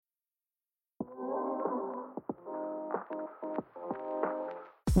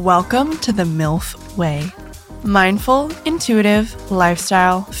Welcome to the MILF Way. Mindful, intuitive,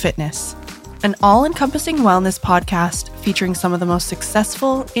 lifestyle, fitness. An all-encompassing wellness podcast featuring some of the most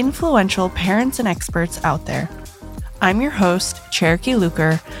successful, influential parents and experts out there. I'm your host, Cherokee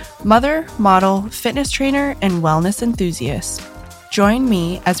Luker, mother, model, fitness trainer, and wellness enthusiast. Join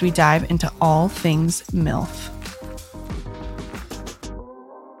me as we dive into all things MILF.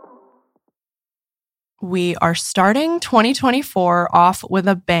 We are starting 2024 off with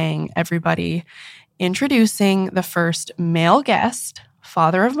a bang, everybody. Introducing the first male guest,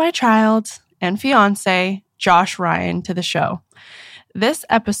 father of my child and fiance, Josh Ryan, to the show. This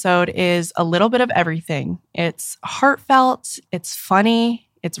episode is a little bit of everything. It's heartfelt, it's funny,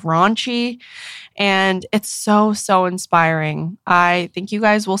 it's raunchy, and it's so inspiring. I think you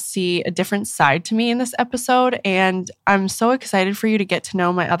guys will see a different side to me in this episode, and I'm so excited for you to get to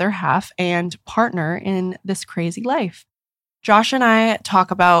know my other half and partner in this crazy life. Josh and I talk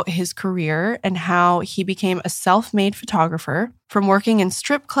about his career and how he became a self-made photographer, from working in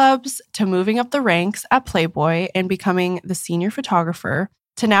strip clubs to moving up the ranks at Playboy and becoming the senior photographer,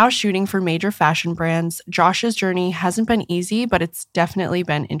 to now shooting for major fashion brands. Josh's journey hasn't been easy, but it's definitely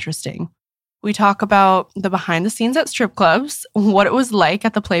been interesting. We talk about the behind the scenes at strip clubs, what it was like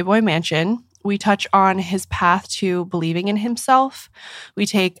at the Playboy Mansion. We touch on his path to believing in himself. We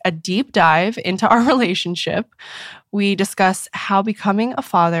take a deep dive into our relationship. We discuss how becoming a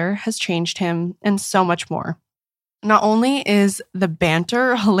father has changed him, and so much more. Not only is the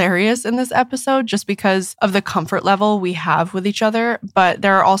banter hilarious in this episode just because of the comfort level we have with each other, but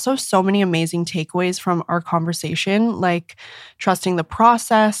there are also so many amazing takeaways from our conversation, like trusting the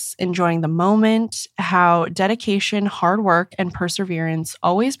process, enjoying the moment, how dedication, hard work, and perseverance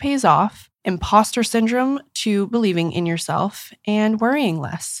always pays off, imposter syndrome to believing in yourself, and worrying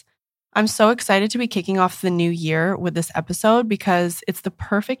less. I'm so excited to be kicking off the new year with this episode because it's the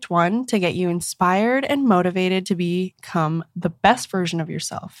perfect one to get you inspired and motivated to become the best version of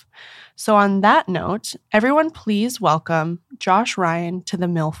yourself. So on that note, everyone please welcome Josh Ryan to the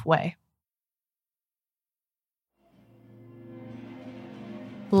MILF Way.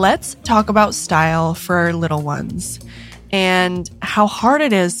 Let's talk about style for our little ones and how hard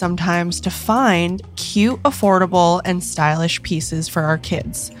it is sometimes to find cute, affordable, and stylish pieces for our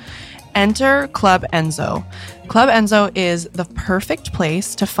kids. Enter Club Enzo. Club Enzo is the perfect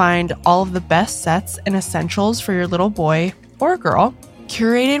place to find all of the best sets and essentials for your little boy or girl.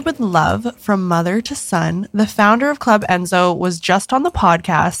 Curated with love from mother to son, the founder of Club Enzo was just on the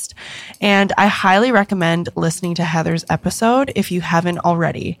podcast, and I highly recommend listening to Heather's episode if you haven't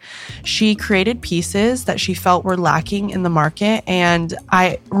already. She created pieces that she felt were lacking in the market, and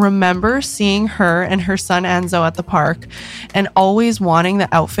I remember seeing her and her son Enzo at the park and always wanting the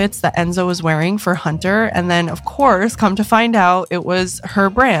outfits that Enzo was wearing for Hunter, and then of course come to find out it was her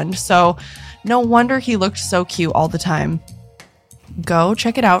brand, so no wonder he looked so cute all the time. Go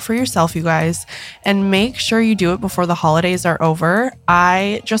check it out for yourself, you guys, and make sure you do it before the holidays are over.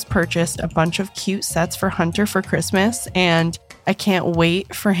 I just purchased a bunch of cute sets for Hunter for Christmas, and I can't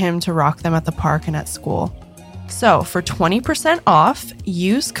wait for him to rock them at the park and at school. So for 20% off,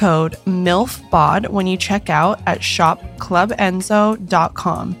 use code MILFBOD when you check out at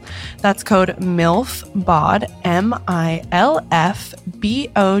shopclubenzo.com. That's code MILFBOD,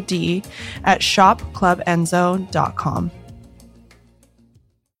 MILFBOD, at shopclubenzo.com.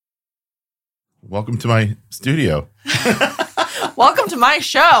 Welcome to my studio. Welcome to my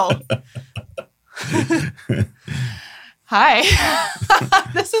show. Hi.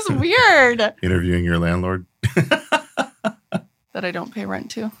 This is weird. Interviewing your landlord. That I don't pay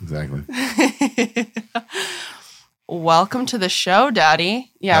rent to. Exactly. Welcome to the show,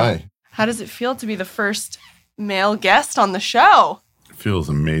 Daddy. Yeah. Hi. How does it feel to be the first male guest on the show? It feels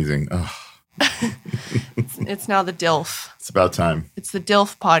amazing. Oh. It's now the DILF. It's about time. It's the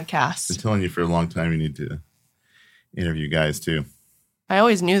DILF podcast. I've been telling you for a long time you need to interview guys too. I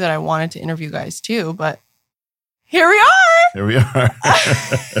always knew that I wanted to interview guys too, but here we are. Here we are.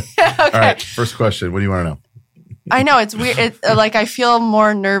 Okay. All right. First question. What do you want to know? I know it's weird. Like I feel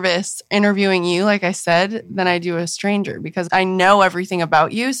more nervous interviewing you, like I said, than I do a stranger because I know everything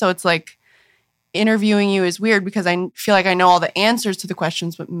about you. So it's like interviewing you is weird because I feel like I know all the answers to the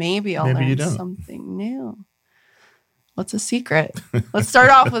questions, but maybe I'll learn something new. What's a secret? Let's start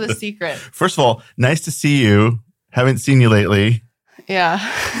off with a secret. First of all, nice to see you. Haven't seen you lately. Yeah.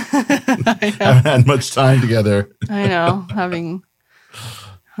 Haven't had much time together. I know. Having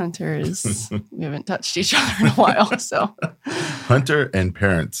Hunter is, we haven't touched each other in a while, so. Hunter and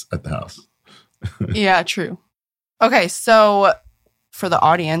parents at the house. Yeah, true. Okay, so for the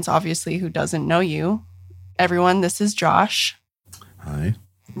audience, obviously, who doesn't know you, Everyone, this is Josh. Hi.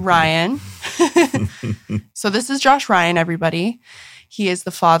 Ryan. So this is Josh Ryan, everybody. He is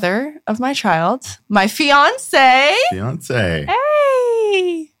the father of my child, my fiance.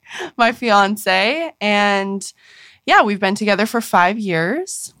 Hey, my fiance. And yeah, we've been together for 5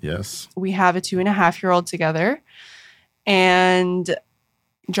 years. Yes. We have a 2.5-year-old together. And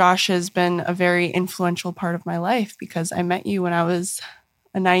Josh has been a very influential part of my life because I met you when I was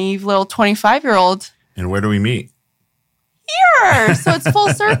a naive little 25-year-old. And where do we meet? Here. So it's full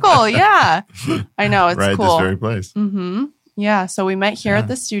circle. Yeah. I know. It's right, cool. This very place. Mm-hmm. Yeah. So we met here at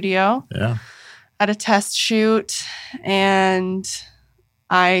the studio. Yeah. At a test shoot. And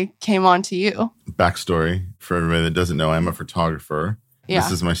I came on to you. Backstory for everybody that doesn't know, I'm a photographer. Yeah.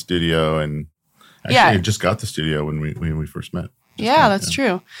 This is my studio. And actually, I just got the studio when we first met. That's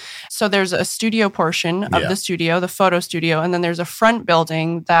true. So there's a studio portion of the studio, the photo studio, and then there's a front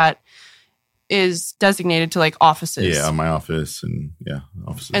building that is designated to like offices. Yeah, my office and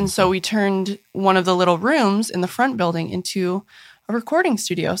offices. And so we turned one of the little rooms in the front building into a recording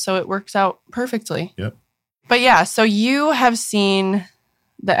studio. So it works out perfectly. Yep. But yeah, so you have seen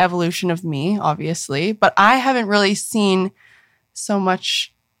the evolution of me, obviously, but I haven't really seen so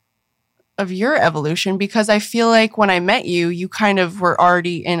much of your evolution because I feel like when I met you, you kind of were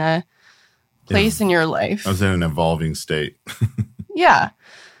already in a place in your life. I was in an evolving state. Yeah.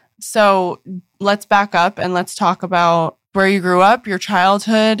 So let's back up and let's talk about where you grew up, your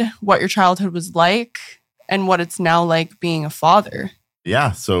childhood, what your childhood was like, and what it's now like being a father.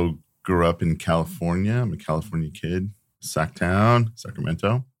 Yeah. So grew up in California. I'm a California kid, Sacktown,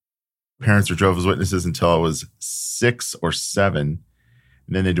 Sacramento. Parents were Jehovah's Witnesses until I was 6 or 7.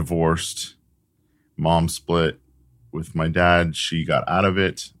 And then they divorced. Mom split with my dad. She got out of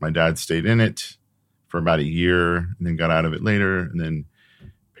it. My dad stayed in it for about a year and then got out of it later. And then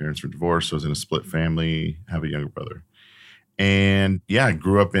parents were divorced. So I was in a split family. I have a younger brother. And yeah, I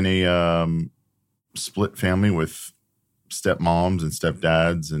grew up in a split family with stepmoms and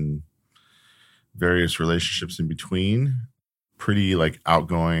stepdads and various relationships in between. Pretty like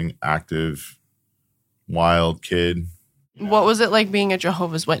outgoing, active, wild kid. What was it like being a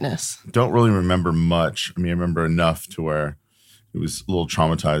Jehovah's Witness? Don't really remember much. I mean, I remember enough to where it was a little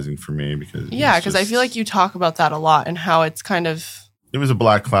traumatizing for me because... Yeah, because I feel like you talk about that a lot and how it's kind of... It was a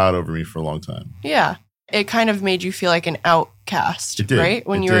black cloud over me for a long time. Yeah. It kind of made you feel like an outcast, it did. Right?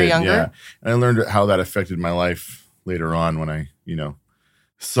 When it you were did, younger? Yeah. And I learned how that affected my life later on when I,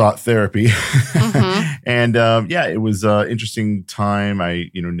 sought therapy. Mm-hmm. And it was an interesting time.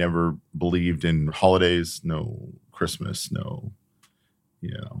 I, never believed in holidays, no Christmas, no,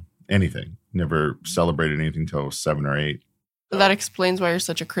 anything. Never celebrated anything until I was 7 or 8. That explains why you're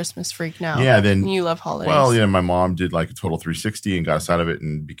such a Christmas freak now. Yeah, then you love holidays. Well, my mom did like a total 360 and got us out of it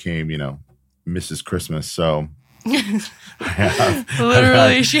and became, Mrs. Christmas. So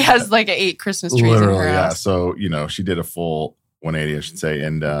literally, she has like 8 Christmas trees in her house. Yeah. So, she did a full 180, I should say,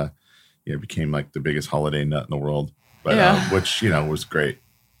 and became like the biggest holiday nut in the world. But which, was great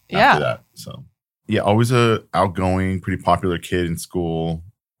after that. So yeah, always a outgoing, pretty popular kid in school,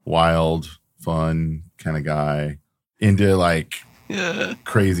 wild, fun kind of guy. Into like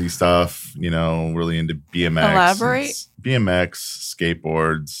crazy stuff, really into BMX. Elaborate. BMX,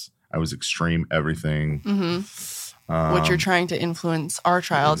 skateboards. I was extreme everything. Mm-hmm. Which you're trying to influence our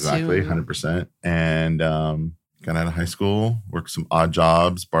child exactly, 100%. And got out of high school, worked some odd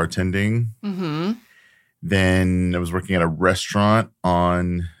jobs, bartending. Mm-hmm. Then I was working at a restaurant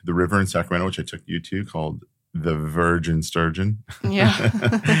on the river in Sacramento, which I took you to, called the Virgin Sturgeon. Yeah.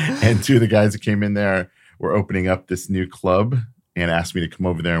 And 2 of the guys that came in there were opening up this new club and asked me to come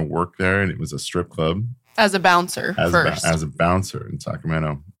over there and work there. And it was a strip club. As a bouncer first. As a bouncer in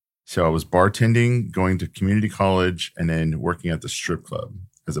Sacramento. So I was bartending, going to community college, and then working at the strip club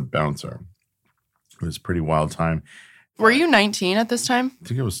as a bouncer. It was a pretty wild time. Were you 19 at this time? I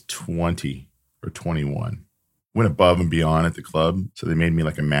think I was 20 or 21. Went above and beyond at the club. So they made me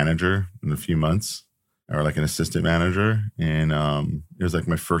like a manager in a few months, or like an assistant manager. And it was like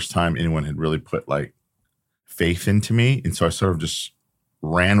my first time anyone had really put like faith into me. And so I sort of just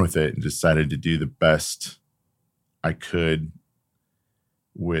ran with it and decided to do the best I could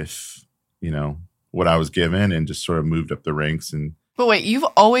with, what I was given, and just sort of moved up the ranks. And but wait, you've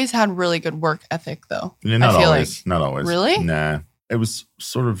always had really good work ethic though. Yeah, not always. Really? Nah. It was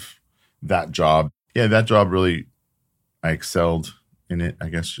sort of that job. Yeah, that job really, I excelled in it, I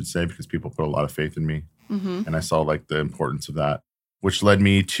guess I should say, because people put a lot of faith in me. Mm-hmm. And I saw like the importance of that, which led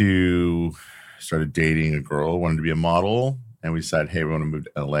me to started dating a girl, wanted to be a model. And we decided, hey, we want to move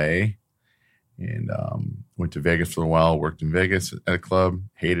to LA. And went to Vegas for a while, worked in Vegas at a club,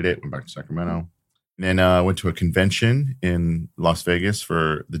 hated it, went back to Sacramento. And then I went to a convention in Las Vegas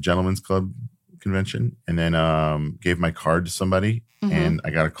for the Gentlemen's Club convention, and then gave my card to somebody. Mhm. And I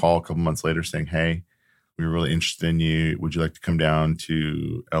got a call a couple months later saying, hey, we were really interested in you. Would you like to come down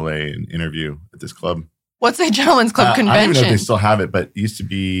to LA and interview at this club? What's a Gentlemen's Club I don't convention? even know if they still have it, but it used to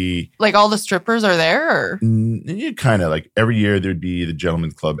be Like all the strippers are there? Or? kind of like every year there'd be the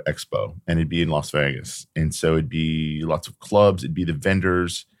Gentlemen's Club Expo, and it'd be in Las Vegas. And so it'd be lots of clubs. It'd be the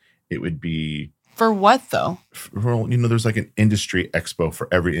vendors. It would be, For what though? well, there's like an industry expo for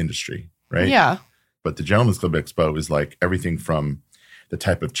every industry, right? Yeah. But the Gentlemen's Club Expo is like everything from the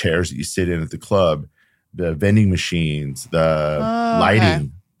type of chairs that you sit in at the club, the vending machines, the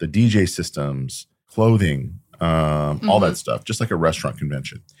lighting, the DJ systems, clothing, all that stuff, just like a restaurant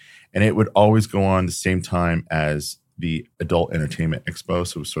convention. And it would always go on the same time as the Adult Entertainment Expo.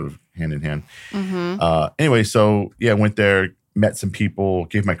 So it was sort of hand in hand. Anyway, so yeah, I went there, met some people,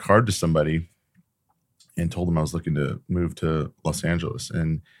 gave my card to somebody, and told them I was looking to move to Los Angeles.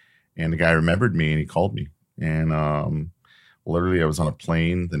 And the guy remembered me and he called me. And literally I was on a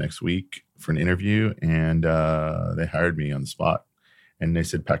plane the next week for an interview, and they hired me on the spot. And they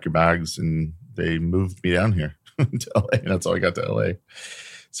said, pack your bags. And they moved me down here to LA. And that's how I got to LA.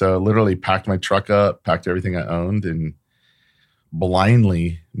 So I literally packed my truck up, packed everything I owned, and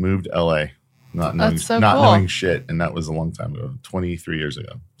blindly moved to LA. Not knowing shit. And that was a long time ago, 23 years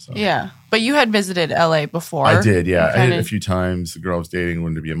ago. So Yeah. But you had visited LA before. I did, yeah. I did a few times. The girl I was dating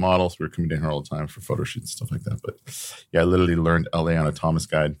wanted to be a model, so we were coming down here all the time for photo shoots and stuff like that. But yeah, I literally learned LA on a Thomas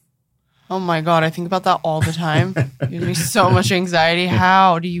guide. Oh my God. I think about that all the time. It gives me so much anxiety.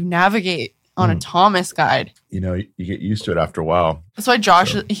 How do you navigate on a Thomas guide? You get used to it after a while. That's why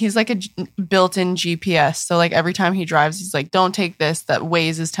Josh, he's like a built-in GPS. So like every time he drives, he's like, don't take this. That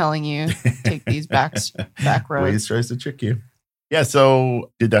Waze is telling you, take these back roads. Waze tries to trick you. Yeah,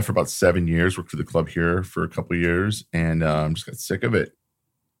 so did that for about 7 years. Worked for the club here for a couple of years, and just got sick of it.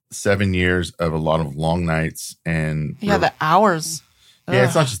 7 years of a lot of long nights and the hours. Yeah,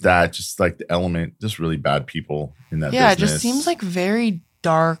 it's not just that, just like the element, just really bad people in that business. Yeah, it just seems like very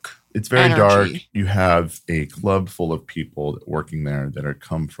dark. It's very energy. dark. You have a club full of people working there that are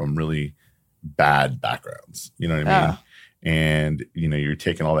come from really bad backgrounds. You know what I mean? And, you're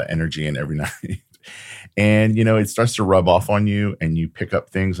taking all that energy in every night. And, it starts to rub off on you, and you pick up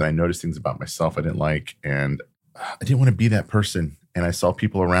things. And I noticed things about myself I didn't like. And I didn't want to be that person. And I saw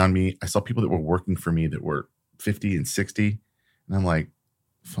people around me. I saw people that were working for me that were 50 and 60. And I'm like,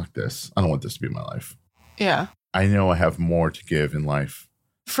 fuck this. I don't want this to be my life. Yeah. I know I have more to give in life.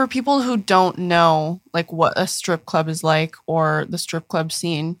 For people who don't know like what a strip club is like, or the strip club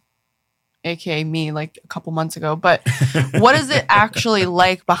scene, aka me like a couple months ago, but what is it actually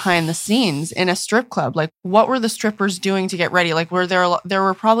like behind the scenes in a strip club? Like, what were the strippers doing to get ready? Like, were there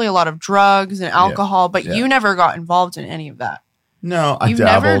were probably a lot of drugs and alcohol, but you never got involved in any of that. No, I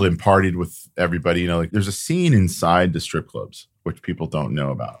dabbled and partied with everybody. Like there's a scene inside the strip clubs, which people don't know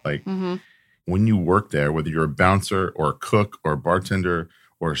about. Like when you work there, whether you're a bouncer or a cook or a bartender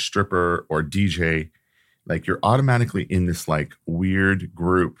or a stripper or a DJ, like you're automatically in this like weird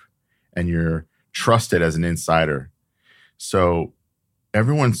group, and you're trusted as an insider. So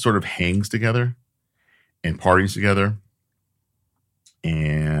everyone sort of hangs together and parties together,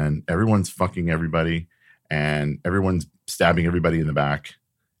 and everyone's fucking everybody, and everyone's stabbing everybody in the back.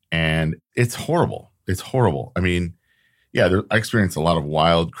 And it's horrible. It's horrible. I mean, yeah, I experienced a lot of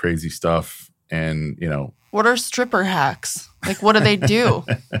wild, crazy stuff. And, What are stripper hacks? Like, what do they do?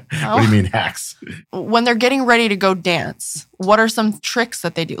 What do you mean hacks? When they're getting ready to go dance, what are some tricks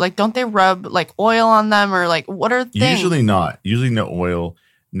that they do? Like, don't they rub like oil on them, or like what are things? Usually not. Usually no oil.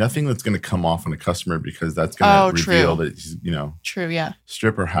 Nothing that's going to come off on a customer, because that's going to reveal that, True, yeah.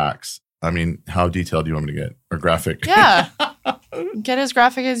 Stripper hacks. I mean, how detailed do you want me to get? Or graphic? Yeah. Get as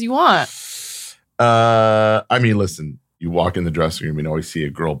graphic as you want. I mean, listen, you walk in the dressing room and always see a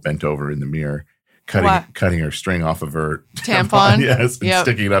girl bent over in the mirror, cutting her string off of her tampon. Yes, and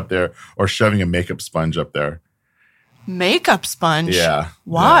sticking it up there, or shoving a makeup sponge up there. Makeup sponge? Yeah.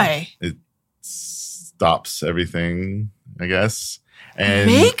 Why? Yeah. It stops everything, I guess.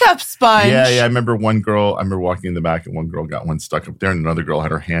 And makeup sponge? Yeah. I remember walking in the back, and one girl got one stuck up there, and another girl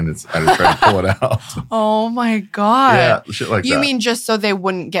had her hand at her trying to pull it out. Oh my God. Yeah, shit like that. You mean just so they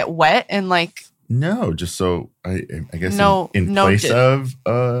wouldn't get wet and like... No, just so I guess in place of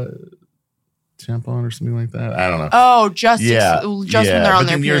tampon or something like that. I don't know. Oh, just when they're on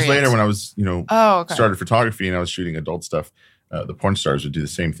their periods. Then years later, when I was started photography and I was shooting adult stuff, the porn stars would do the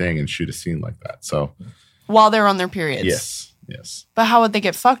same thing and shoot a scene like that. So while they're on their periods. Yes. But how would they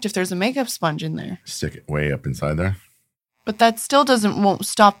get fucked if there's a makeup sponge in there? Stick it way up inside there. But that still won't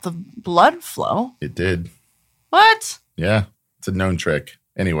stop the blood flow. It did. What? Yeah. It's a known trick.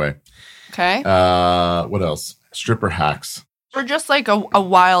 Anyway. Okay. What else? Stripper hacks. Or just like a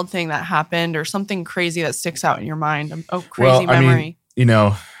wild thing that happened or something crazy that sticks out in your mind. A crazy memory. I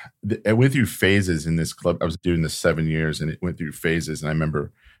mean, it went through phases in this club. I was doing this 7 years and it went through phases. And I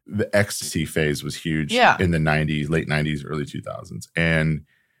remember the ecstasy phase was huge in the 90s, late 90s, early 2000s. And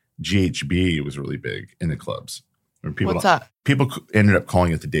GHB was really big in the clubs. What's that? People ended up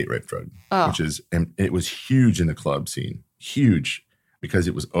calling it the date rape drug, and it was huge in the club scene. Huge because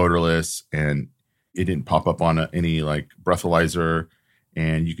it was odorless and it didn't pop up on any like breathalyzer,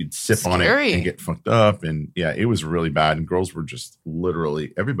 and you could sip on it and get funked up. And yeah, it was really bad. And girls were just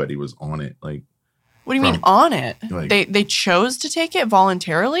literally, everybody was on it. Like, what do you mean on it? Like, they chose to take it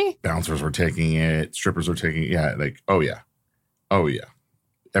voluntarily? Bouncers were taking it. Strippers were taking it. Yeah. Like, oh yeah.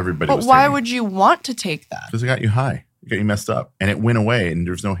 Everybody but why would you want to take that? Because it got you high. It got you messed up. And it went away and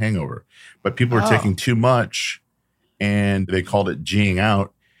there's no hangover. But people were taking too much and they called it G'ing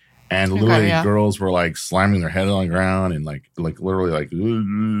out. And literally girls were like slamming their head on the ground and like literally like,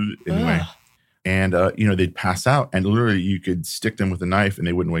 anyway. Ugh. And, they'd pass out and literally you could stick them with a knife and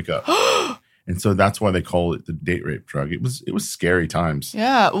they wouldn't wake up. And so that's why they call it the date rape drug. It was scary times.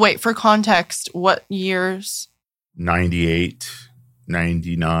 Yeah. Wait, for context, what years? 98,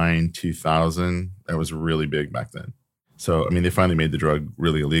 99, 2000. That was really big back then. So, I mean, they finally made the drug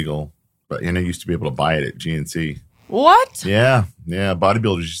really illegal, but I used to be able to buy it at GNC. What? Yeah.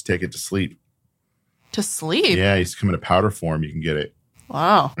 Bodybuilders used to take it to sleep. To sleep? Yeah, it used to come in a powder form. You can get it.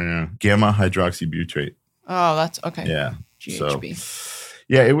 Wow. Yeah. Gamma hydroxybutyrate. Oh, that's okay. Yeah. GHB. So,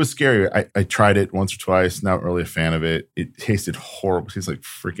 yeah, it was scary. I tried it once or twice. Not really a fan of it. It tasted horrible. It tasted like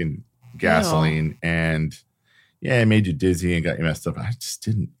freaking gasoline. Ew. And yeah, it made you dizzy and got you messed up. I just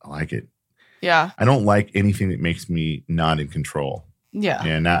didn't like it. Yeah. I don't like anything that makes me not in control. Yeah.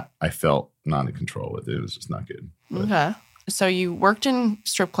 And that I felt not in control with it. It was just not good. But. Okay. So you worked in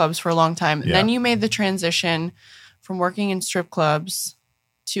strip clubs for a long time. Yeah. Then you made the transition from working in strip clubs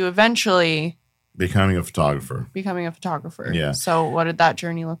to eventually becoming a photographer. Yeah. So what did that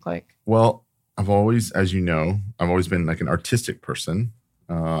journey look like? Well, I've always, as you know, I've always been like an artistic person.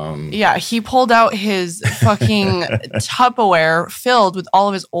 Yeah, he pulled out his fucking Tupperware filled with all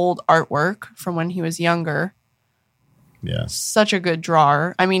of his old artwork from when he was younger. Yeah. Such a good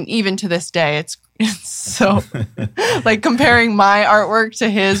drawer. I mean, even to this day, it's so like comparing my artwork to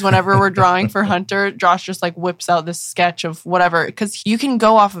his whenever we're drawing for Hunter, Josh just like whips out this sketch of whatever, because you can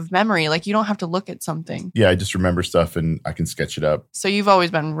go off of memory. Like you don't have to look at something. Yeah, I just remember stuff and I can sketch it up. So you've always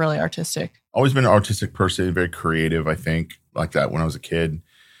been really artistic. Always been an artistic person, very creative, I think, like that when I was a kid.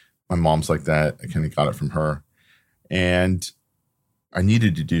 My mom's like that. I kind of got it from her. And I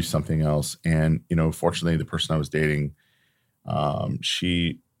needed to do something else. And, fortunately, the person I was dating,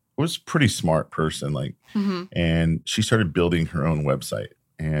 she was a pretty smart person, and she started building her own website.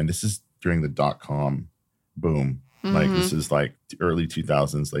 And this is during the .com boom. Mm-hmm. Like this is like the early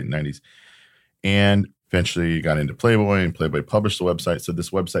 2000s, late 90s. And eventually got into Playboy and Playboy published the website. So this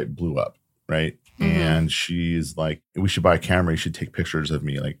website blew up, right? Mm-hmm. And she's like, we should buy a camera. You should take pictures of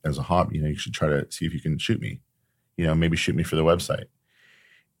me like as a hobby. You should try to see if you can shoot me, maybe shoot me for the website.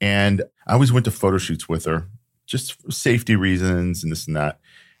 And I always went to photo shoots with her just for safety reasons and this and that.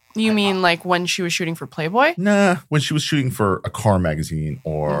 You mean like when she was shooting for Playboy? Nah, when she was shooting for a car magazine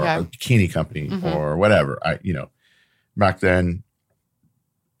or a bikini company or whatever. Back then,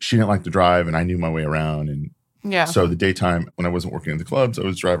 she didn't like to drive and I knew my way around. And so the daytime when I wasn't working in the clubs, I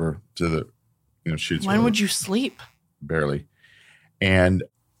would drive her to the shoots. When would you sleep? Barely. And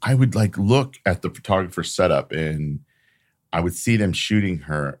I would look at the photographer's setup and I would see them shooting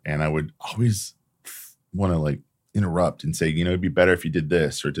her and I would always want to interrupt and say, it'd be better if you did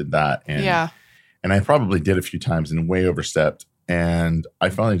this or did that. And and I probably did a few times and way overstepped. And I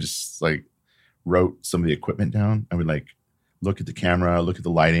finally just wrote some of the equipment down. I would look at the camera, look at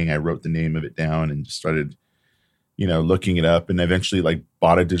the lighting. I wrote the name of it down and just started, looking it up, and eventually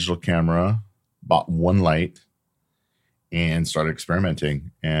bought a digital camera, bought one light and started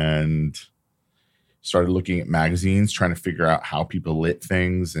experimenting and started looking at magazines, trying to figure out how people lit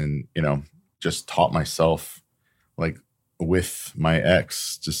things, and, just taught myself with my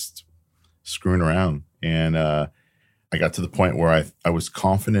ex, just screwing around. And I got to the point where I was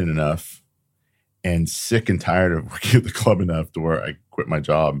confident enough and sick and tired of working at the club enough to where I quit my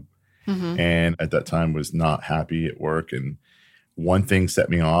job. Mm-hmm. And at that time was not happy at work. And one thing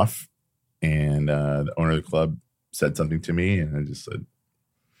set me off, and the owner of the club said something to me, and I just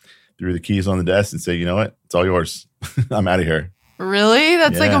threw the keys on the desk and said, you know what? It's all yours. I'm out of here. Really?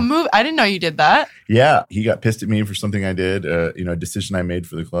 That's like Yeah. a move. I didn't know you did that. Yeah, he got pissed at me for something I did, a decision I made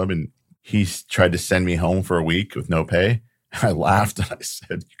for the club, and he tried to send me home for a week with no pay. I laughed and I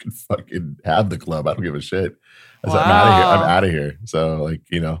said, "You can fucking have the club. I don't give a shit." I said, "I'm out of here. I'm out of here." So, like,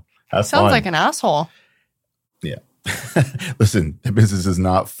 have Sounds fun. like an asshole. Yeah. Listen, the business is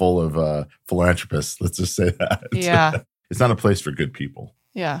not full of philanthropists. Let's just say that. Yeah. It's not a place for good people.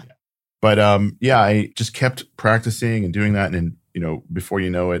 Yeah. But I just kept practicing and doing that. And, before you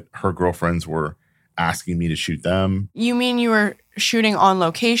know it, her girlfriends were asking me to shoot them. You mean you were shooting on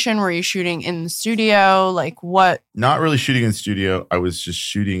location? Were you shooting in the studio? Like what? Not really shooting in the studio. I was just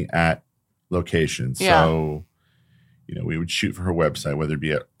shooting at locations. Yeah. So, we would shoot for her website, whether it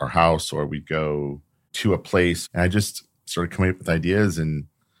be at our house or we'd go to a place. And I just started coming up with ideas and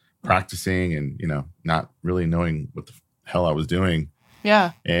practicing and, not really knowing what the hell I was doing.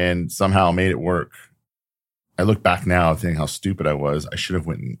 Yeah. And somehow made it work. I look back now thinking how stupid I was. I should have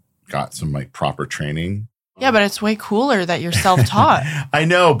went and got some like proper training. Yeah, but it's way cooler that you're self-taught. I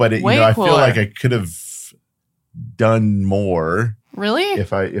know, but I feel like I could have done more. Really?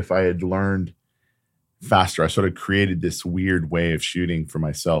 If I had learned faster. I sort of created this weird way of shooting for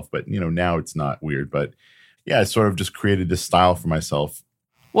myself, but now it's not weird. But yeah, I sort of just created this style for myself.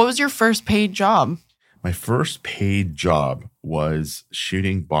 What was your first paid job? My first paid job was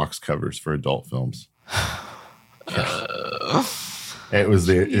shooting box covers for adult films. It was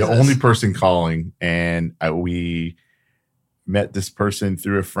the only person calling, and we met this person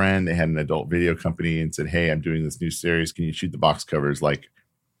through a friend. They had an adult video company and said, "Hey, I'm doing this new series. Can you shoot the box covers like,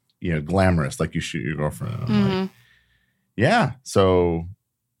 glamorous, like you shoot your girlfriend?" And I'm like, yeah. So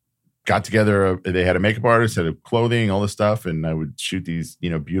got together. They had a makeup artist, had a clothing, all this stuff, and I would shoot these,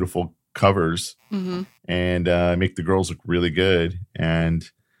 beautiful covers and make the girls look really good. And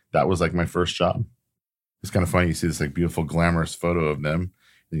that was like my first job. It's kind of funny. You see this like beautiful, glamorous photo of them,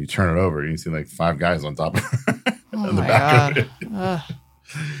 and you turn it over, and you see like 5 guys on top of Oh the my back God. of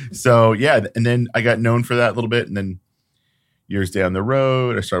it. So yeah, and then I got known for that a little bit, and then years down the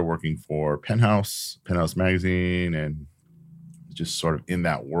road, I started working for Penthouse Magazine, and just sort of in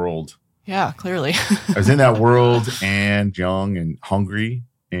that world. Yeah, clearly. I was in that world and young and hungry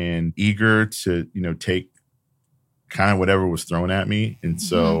and eager to, take kind of whatever was thrown at me. And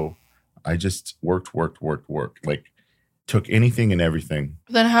so I just worked, like took anything and everything.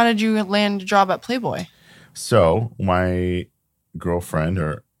 Then how did you land a job at Playboy? So my girlfriend,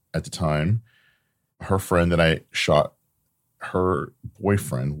 or at the time, her friend that I shot, her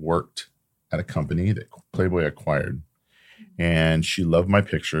boyfriend worked at a company that Playboy acquired. And she loved my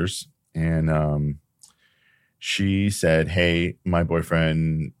pictures. And she said, "Hey, my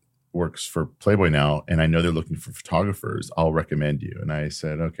boyfriend works for Playboy now, and I know they're looking for photographers. I'll recommend you." And I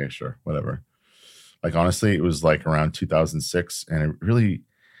said, "Okay, sure, whatever." Like, honestly, it was like around 2006. And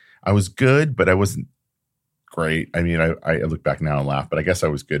I was good, but I wasn't great. I mean, I look back now and laugh, but I guess I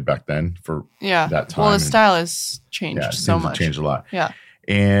was good back then for that time. Well, the style has changed so much. Changed a lot. Yeah.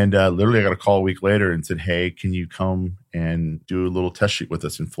 And literally I got a call a week later and said, "Hey, can you come and do a little test shoot with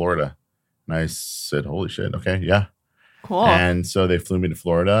us in Florida?" And I said, "Holy shit. Okay. Yeah." Cool. And so they flew me to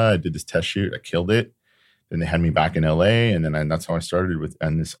Florida. I did this test shoot. I killed it. Then they had me back in LA. And then that's how I started with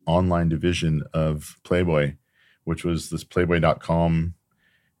this online division of Playboy, which was this Playboy.com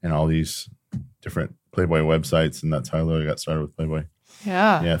and all these different Playboy websites. And that's how I literally got started with Playboy.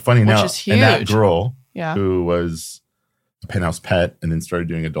 Yeah. Yeah. Funny now. Which is huge. And that girl Yeah. who was a Penthouse pet and then started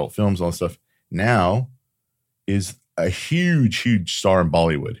doing adult films, all that stuff, now is a huge, huge star in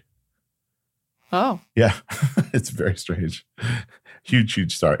Bollywood. Oh. Yeah. It's very strange. Huge,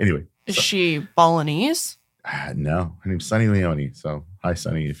 huge star. Anyway. Is she Balinese? No. Her name's Sunny Leone. So hi,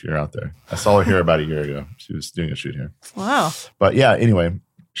 Sunny, if you're out there. I saw her here about a year ago. She was doing a shoot here. Wow. But yeah, anyway,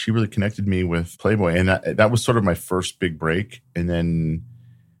 she really connected me with Playboy. And that was sort of my first big break. And then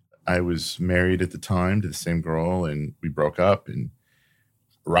I was married at the time to the same girl, and we broke up. And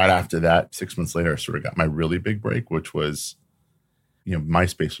right after that, 6 months later, I sort of got my really big break, which was,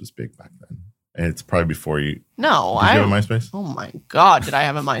 MySpace was big back then. And it's probably before you. No, Did you have a MySpace? Oh my God, did I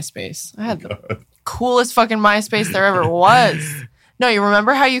have a MySpace? I had the coolest fucking MySpace there ever was. No, you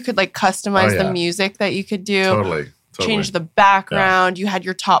remember how you could like customize the music that you could do? Totally. Change the background. Yeah. You had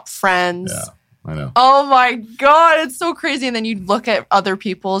your top friends. Yeah, I know. Oh my God, it's so crazy. And then you'd look at other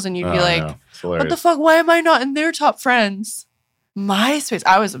people's and you'd be like, what the fuck? Why am I not in their top friends? MySpace.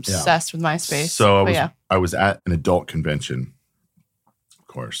 I was obsessed with MySpace. So I was at an adult convention, of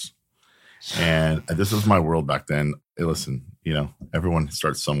course. And this was my world back then. Hey, listen, everyone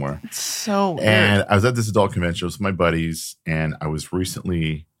starts somewhere. It's so weird. And I was at this adult convention with my buddies, and I was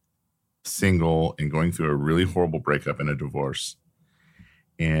recently single and going through a really horrible breakup and a divorce.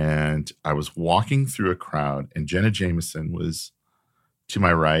 And I was walking through a crowd, and Jenna Jameson was to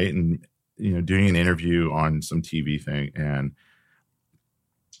my right and, doing an interview on some TV thing. And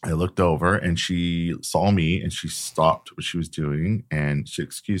I looked over and she saw me and she stopped what she was doing and she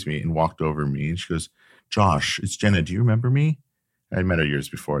excused me and walked over me. And she goes, "Josh, it's Jenna. Do you remember me?" I met her years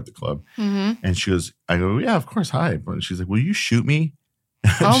before at the club. Mm-hmm. And she goes, I go, "Yeah, of course. Hi." But she's like, "Will you shoot me?"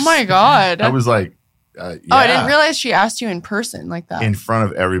 Oh my God. I was like, Oh, I didn't realize she asked you in person like that. In front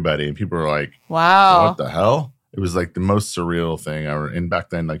of everybody. And people were like, wow. What the hell? It was like the most surreal thing ever. And back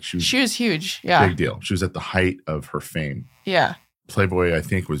then, like she was huge. Yeah. Big deal. She was at the height of her fame. Yeah. Playboy, I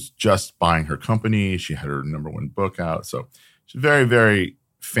think, was just buying her company. She had her #1 book out. So she's very, very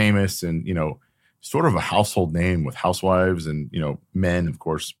famous and, sort of a household name with housewives and, men, of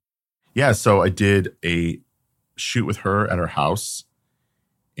course. Yeah. So I did a shoot with her at her house.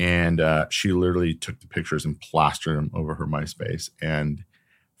 And she literally took the pictures and plastered them over her MySpace. And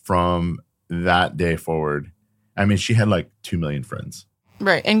from that day forward, I mean, she had like 2 million friends.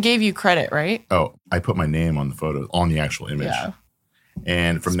 Right. And gave you credit, right? Oh, I put my name on the photo, on the actual image. Yeah.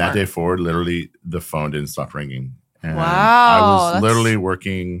 And from that day forward, literally the phone didn't stop ringing. And wow. I was literally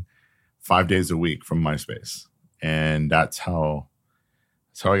working 5 days a week from MySpace. And that's how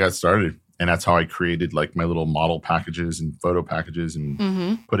I got started. And that's how I created like my little model packages and photo packages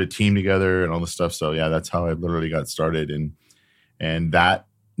and put a team together and all this stuff. So yeah, that's how I literally got started. And that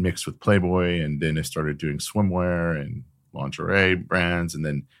mixed with Playboy. And then I started doing swimwear and lingerie brands. And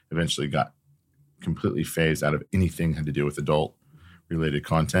then eventually got completely phased out of anything had to do with adult related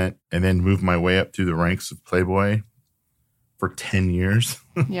content. And then moved my way up through the ranks of Playboy for 10 years.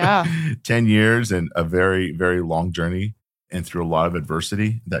 Yeah. 10 years and a very, very long journey and through a lot of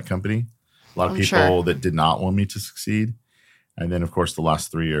adversity, that company. A lot of people that did not want me to succeed. And then, of course, the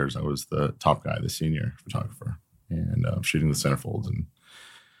last 3 years, I was the top guy, the senior photographer, and shooting the centerfolds and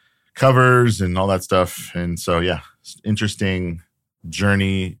covers and all that stuff. And so, yeah, interesting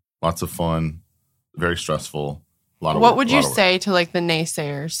journey, lots of fun, very stressful. What would you say to like the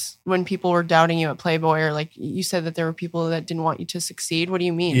naysayers when people were doubting you at Playboy, or like you said that there were people that didn't want you to succeed? What do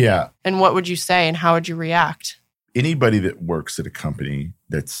you mean? Yeah. And what would you say and how would you react? Anybody that works at a company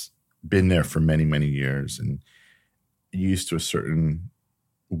that's been there for many, many years and used to a certain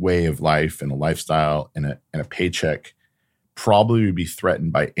way of life and a lifestyle and a paycheck probably would be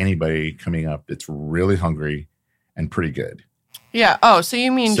threatened by anybody coming up that's really hungry and pretty good. Yeah. Oh, so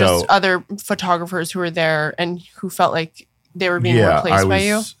you mean just other photographers who were there and who felt like they were being replaced by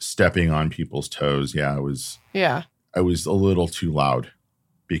you? I was stepping on people's toes. Yeah, I was a little too loud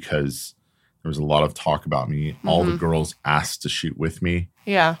because there was a lot of talk about me. Mm-hmm. All the girls asked to shoot with me.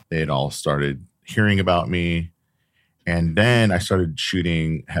 Yeah. They had all started hearing about me. And then I started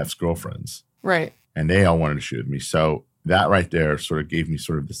shooting Hef's girlfriends. Right. And they all wanted to shoot with me. So that right there sort of gave me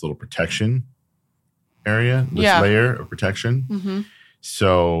sort of this little protection area, this layer of protection. Mm-hmm.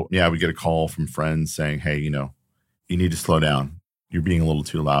 So, yeah, we get a call from friends saying, "Hey, you need to slow down. You're being a little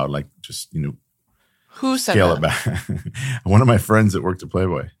too loud. Like, just, who said scale it back." One of my friends that worked at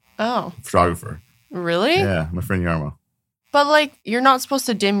Playboy. Oh. Photographer. Really? Yeah, my friend Yarmo. But like, you're not supposed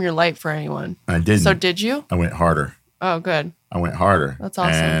to dim your light for anyone. I didn't. So did you? I went harder. Oh, good. I went harder. That's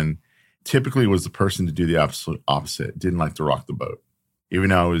awesome. And typically was the person to do the absolute opposite. Didn't like to rock the boat. Even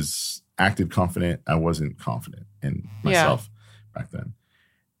though I was acted confident, I wasn't confident in myself back then.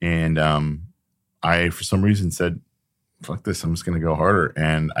 And I, for some reason, said, "Fuck this, I'm just going to go harder."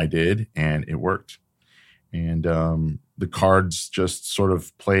 And I did, and it worked. And the cards just sort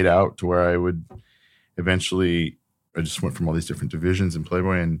of played out to where I would eventually, I just went from all these different divisions in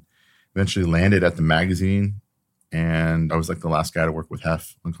Playboy and eventually landed at the magazine. And I was like the last guy to work with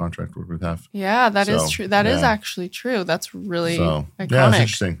Hef, on contract work with Hef. Yeah, that is true. That is actually true. That's really iconic. Yeah, it's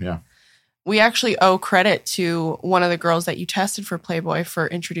interesting. Yeah. We actually owe credit to one of the girls that you tested for Playboy for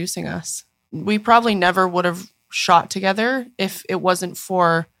introducing us. We probably never would have shot together if it wasn't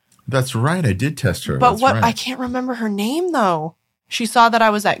for... That's right. I did test her. But I can't remember her name, though. She saw that I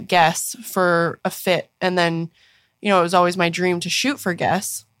was at Guess for a fit. And then, it was always my dream to shoot for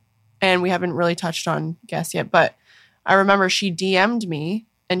Guess. And we haven't really touched on Guess yet. But I remember she DM'd me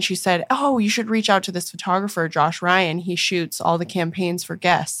and she said, "Oh, you should reach out to this photographer, Josh Ryan. He shoots all the campaigns for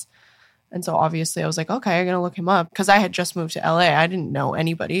Guess." And so obviously I was like, okay, I'm going to look him up. Because I had just moved to LA. I didn't know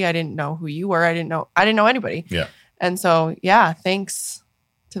anybody. I didn't know who you were. I didn't know anybody. Yeah. And so, yeah, thanks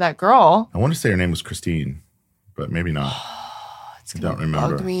to that girl. I want to say her name was Christine, but maybe not. It's going to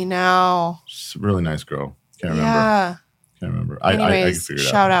bug me now. She's a really nice girl. Can't remember. Yeah. Can't remember. Anyways, I can figure it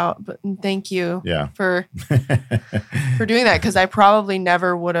out. Shout out, but thank you for doing that, because I probably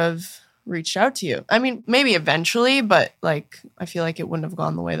never would have reached out to you. I mean, maybe eventually, but like, I feel like it wouldn't have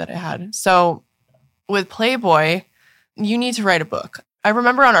gone the way that it had. So with Playboy, you need to write a book. I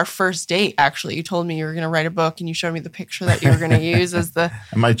remember on our first date, actually, you told me you were going to write a book and you showed me the picture that you were going to use as the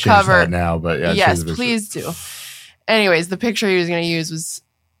I might change cover. that now, but yeah. Yes, please do. Anyways, the picture he was going to use was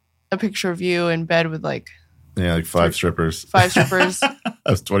a picture of you in bed with like 5 strippers. 5 strippers. I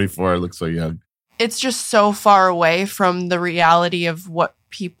was 24. I look so young. It's just so far away from the reality of what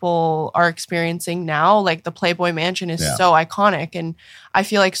people are experiencing now. Like the Playboy Mansion is so iconic. And I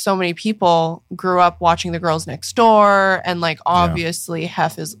feel like so many people grew up watching The Girls Next Door. And like, obviously,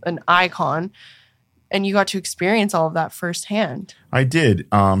 Hef is an icon. And you got to experience all of that firsthand. I did,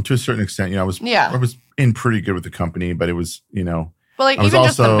 to a certain extent. I was in pretty good with the company, but it was, But like even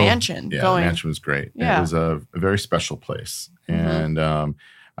just the mansion. Yeah, the mansion was great. Yeah. It was a very special place. And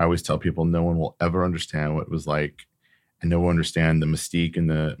I always tell people no one will ever understand what it was like. And no one will understand the mystique and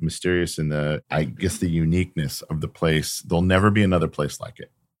the mysterious and the uniqueness of the place. There'll never be another place like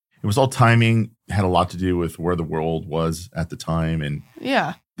it. It was all timing. It had a lot to do with where the world was at the time. And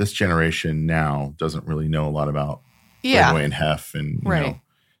this generation now doesn't really know a lot about Playboy and Hef and you know,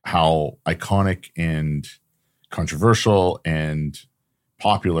 how iconic and controversial and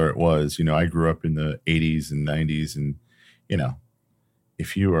popular it was. I grew up in the 80s and 90s and,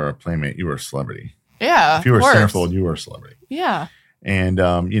 if you were a Playmate, you were a celebrity. Yeah. If you were a centerfold, you were a celebrity. Yeah. And,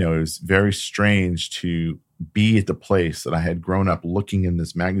 it was very strange to be at the place that I had grown up looking in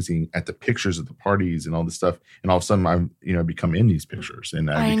this magazine at the pictures of the parties and all this stuff. And all of a sudden I become in these pictures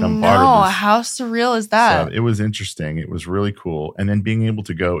and I become part of this. How surreal is that? So it was interesting. It was really cool. And then being able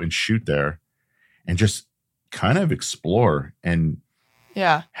to go and shoot there and just kind of explore and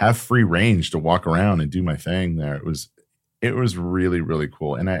have free range to walk around and do my thing there. It was really, really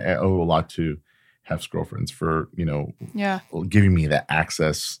cool. And I owe a lot to Hef's girlfriends for, giving me that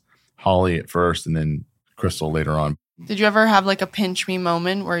access. Holly at first and then Crystal later on. Did you ever have like a pinch me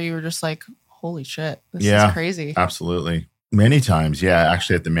moment where you were just like, holy shit, this is crazy? Absolutely. Many times. Yeah.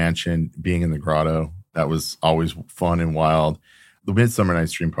 Actually at the mansion, being in the grotto, that was always fun and wild. The Midsummer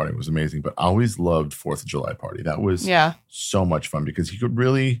Night's Dream party was amazing, but I always loved 4th of July party. That was so much fun because you could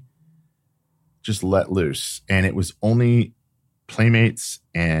really just let loose. And it was only Playmates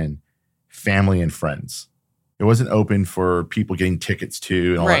and family and friends. It wasn't open for people getting tickets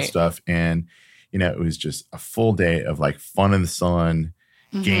to and all that stuff. And, it was just a full day of like fun in the sun,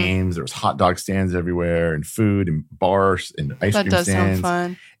 games. There was hot dog stands everywhere and food and bars and ice cream stands. That does sound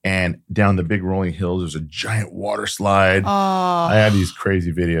fun. And down the big rolling hills, there's a giant water slide. Oh, I had these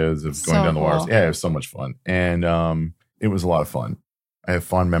crazy videos of going down the waters. Yeah, it was so much fun. And it was a lot of fun. I have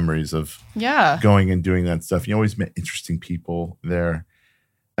fond memories of going and doing that stuff. You always met interesting people there.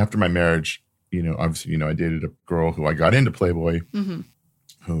 After my marriage, obviously, I dated a girl who I got into Playboy,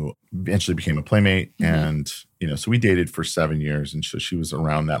 who eventually became a Playmate. And, so we dated for 7 years. And so she was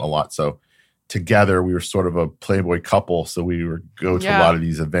around that a lot. So together, we were sort of a Playboy couple. So we would go to a lot of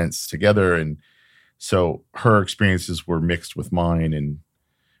these events together. And so her experiences were mixed with mine and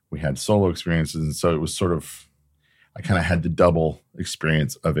we had solo experiences. And so it was sort of, I kind of had the double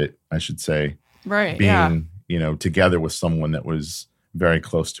experience of it, I should say. Right. Being, together with someone that was very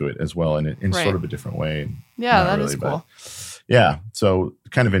close to it as well in sort of a different way. Yeah, that is cool. So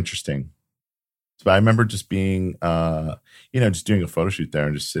kind of interesting. But I remember just being, just doing a photo shoot there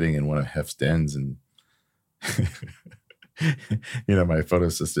and just sitting in one of Hef's dens and, my photo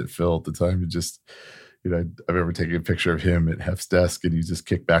assistant, Phil, at the time, just, I remember taking a picture of him at Hef's desk and he just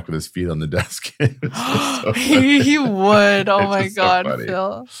kicked back with his feet on the desk. So he would. Oh my God, so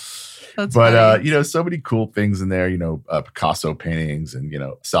Phil. That's funny. So many cool things in there, Picasso paintings and,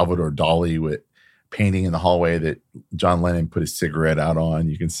 Salvador Dali with painting in the hallway that John Lennon put his cigarette out on.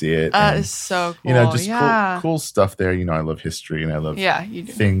 You can see it. That is so cool. Just cool stuff there. I love history and I love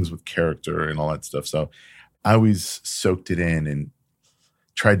things with character and all that stuff. So I always soaked it in and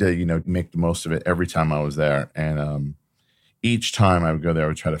tried to, make the most of it every time I was there. And each time I would go there, I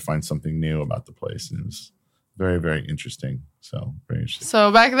would try to find something new about the place. And it was very, very interesting. So very interesting.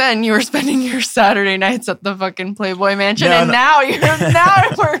 So back then you were spending your Saturday nights at the fucking Playboy Mansion, now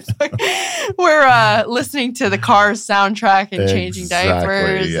we're listening to the Cars soundtrack and changing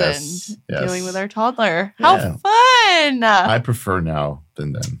diapers and dealing with our toddler. How fun! I prefer now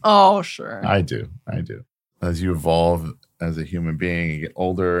than then. Oh, sure. I do. As you evolve as a human being, you get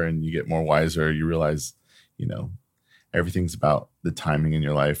older and you get more wiser. You realize, everything's about the timing in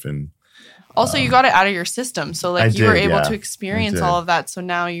your life and. Also, you got it out of your system. So, you were able to experience all of that. So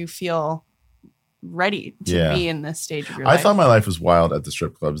now you feel ready to be in this stage of your life. I thought my life was wild at the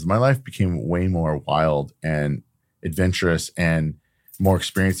strip clubs. My life became way more wild and adventurous and more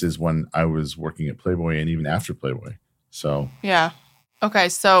experiences when I was working at Playboy and even after Playboy. So yeah. Okay,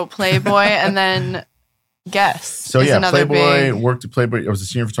 so Playboy and then Guess. So yeah, Playboy, worked at Playboy. I was a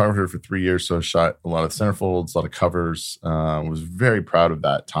senior photographer for 3 years, so I shot a lot of centerfolds, a lot of covers. Was very proud of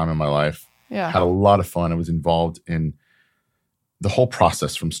that time in my life. Yeah. Had a lot of fun. I was involved in the whole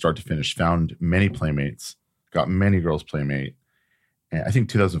process from start to finish. Found many playmates, got many girls playmate. And I think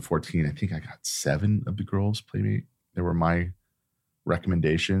 2014, I think I got 7 of the girls playmate. They were my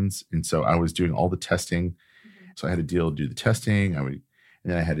recommendations. And so I was doing all the testing. So I had a deal to do the testing. And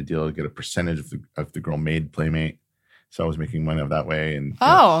then I had a deal to get a percentage of the girl made playmate. So I was making money that way. And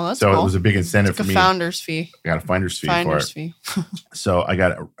that's so cool. it was a big incentive for me. A founder's fee. I got a finder's fee for it. So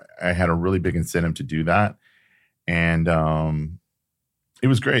I had a really big incentive to do that. And it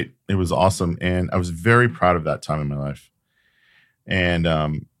was great. It was awesome. And I was very proud of that time in my life. And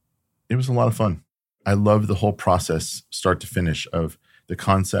it was a lot of fun. I loved the whole process, start to finish, of the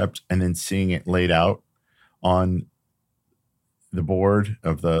concept and then seeing it laid out on the board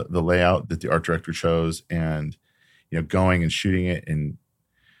of the layout that the art director chose, and going and shooting it. And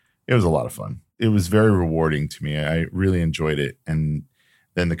it was a lot of fun. It was very rewarding to me. I really enjoyed it. And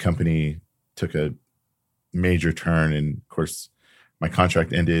then the company took a major turn, and of course my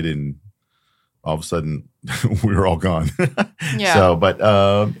contract ended, and all of a sudden we were all gone. Yeah. So, but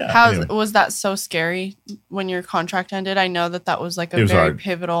anyway. Was that so scary when your contract ended? I know that was like a very hard.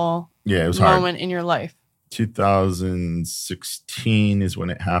 Pivotal it was moment in your life. 2016 is when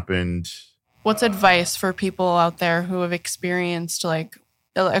it happened. What's advice for people out there who have experienced like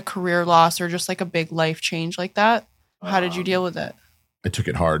a career loss or just like a big life change like that? How did you deal with it? I took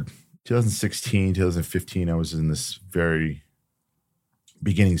it hard. 2016, 2015, I was in this very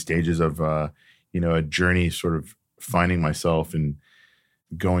beginning stages of, a journey, sort of finding myself and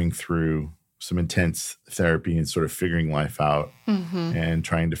going through some intense therapy and sort of figuring life out and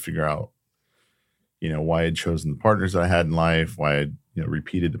trying to figure out, why I'd chosen the partners that I had in life, why I'd,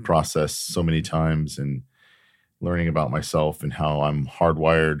 repeated the process so many times, and learning about myself and how I'm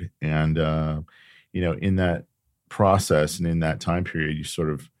hardwired. And, in that process and in that time period, you sort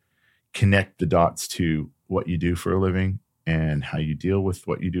of connect the dots to what you do for a living and how you deal with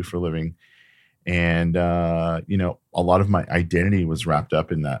what you do for a living. And, a lot of my identity was wrapped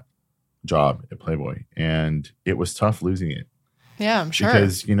up in that job at Playboy, and it was tough losing it. Yeah, I'm sure.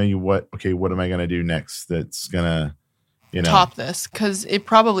 Because, what am I going to do next that's going to, top this? Because it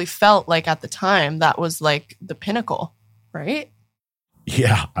probably felt like at the time that was like the pinnacle, right?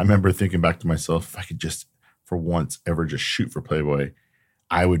 Yeah. I remember thinking back to myself, if I could just for once ever just shoot for Playboy,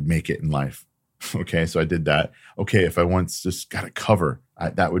 I would make it in life. Okay. So I did that. Okay. If I once just got a cover,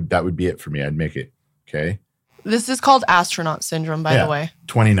 that would be it for me. I'd make it. Okay. This is called astronaut syndrome, by the way.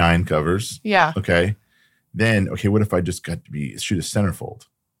 29 covers. Yeah. Okay. Then, what if I just got to shoot a centerfold,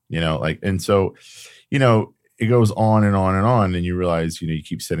 and so, it goes on and on and on, and you realize, you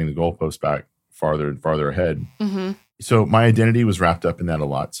keep setting the goalpost back farther and farther ahead. Mm-hmm. So my identity was wrapped up in that a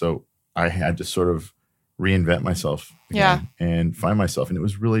lot. So I had to sort of reinvent myself again and find myself. And it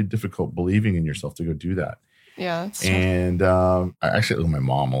was really difficult believing in yourself to go do that. Yeah. That's and I actually owe my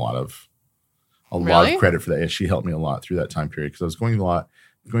mom a lot of credit for that. Yeah, she helped me a lot through that time period, because I was going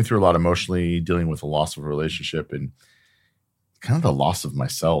through a lot emotionally, dealing with the loss of a relationship and kind of the loss of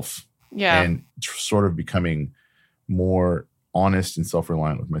myself. Yeah. And sort of becoming more honest and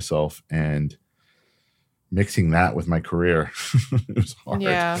self-reliant with myself, and mixing that with my career. It was hard.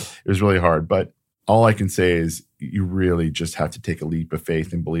 Yeah. It was really hard. But all I can say is you really just have to take a leap of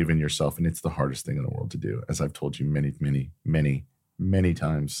faith and believe in yourself. And it's the hardest thing in the world to do, as I've told you many, many, many, many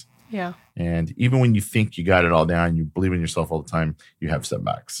times. Yeah. And even when you think you got it all down, you believe in yourself all the time, you have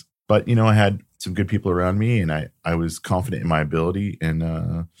setbacks. But, I had some good people around me, and I was confident in my ability,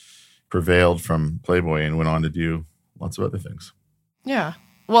 and prevailed from Playboy and went on to do lots of other things. Yeah.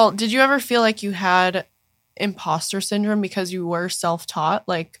 Well, did you ever feel like you had imposter syndrome because you were self-taught?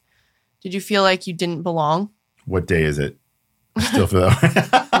 Like, did you feel like you didn't belong? What day is it? I still feel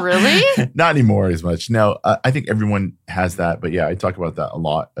that way. Really? Not anymore as much. No, I think everyone has that. But yeah, I talk about that a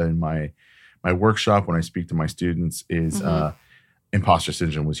lot in my workshop when I speak to my students. Is imposter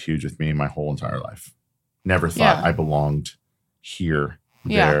syndrome was huge with me my whole entire life. Never thought I belonged here,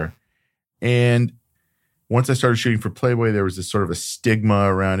 there. And once I started shooting for Playboy, there was this sort of a stigma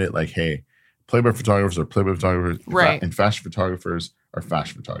around it. Like, hey, Playboy photographers are Playboy photographers. Right. And fashion photographers are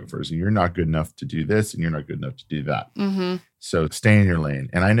fashion photographers. And you're not good enough to do this, and you're not good enough to do that. Mm-hmm. So stay in your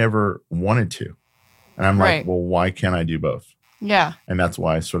lane. And I never wanted to. And I'm like, well, why can't I do both? Yeah. And that's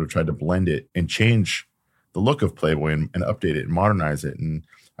why I sort of tried to blend it and change the look of Playboy and update it and modernize it. And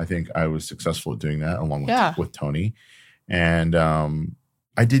I think I was successful at doing that, along with Tony. And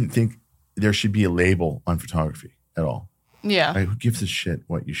I didn't think there should be a label on photography at all. Yeah. Like, who gives a shit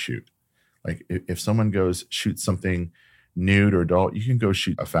what you shoot? Like, if someone goes shoot something nude or adult, you can go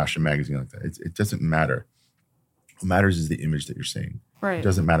shoot a fashion magazine like that. It doesn't matter. What matters is the image that you're seeing. Right. It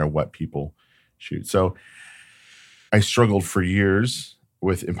doesn't matter what people shoot. So I struggled for years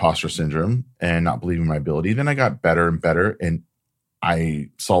with imposter syndrome and not believing my ability. Then I got better and better, and I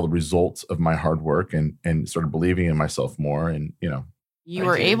saw the results of my hard work and started believing in myself more. And, You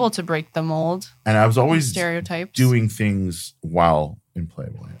were able to break the mold. And I was always stereotypes. doing things while in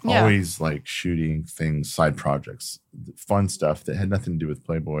Playboy. Yeah. Always like shooting things, side projects, fun stuff that had nothing to do with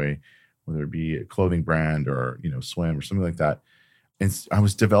Playboy, whether it be a clothing brand or, swim or something like that. And I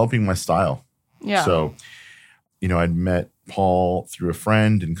was developing my style. Yeah. So, I'd met Paul through a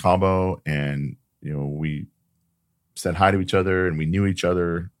friend in Cabo, and, we said hi to each other, and we knew each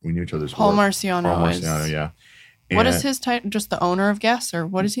other. We knew each other's Paul work. Marciano. Paul Marciano, yeah. What And is his title? Just the owner of Guess, or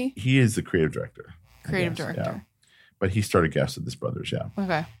what is he? He is the creative director. Creative Yeah. director. But he started Guess at this Brothers, yeah.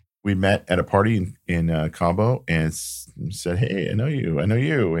 Okay. We met at a party in Cabo and said, hey, I know you,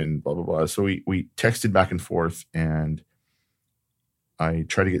 and blah, blah, blah. So we texted back and forth, and I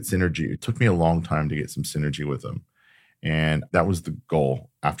tried to get synergy. It took me a long time to get some synergy with him. And that was the goal.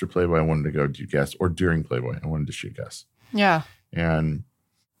 After Playboy, I wanted to go do Guess, or during Playboy, I wanted to shoot Guess. Yeah. And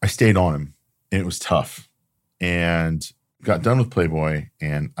I stayed on him, and it was tough. And got done with Playboy,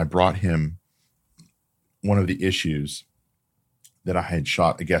 and I brought him one of the issues that I had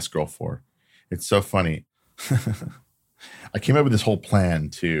shot a Guess girl for. It's so funny. I came up with this whole plan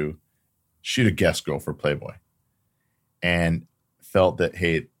to shoot a Guess girl for Playboy, and felt that,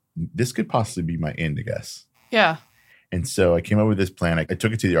 hey, this could possibly be my end to Guess. Yeah. And so I came up with this plan. I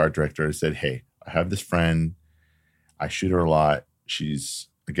took it to the art director. I said, hey, I have this friend. I shoot her a lot. She's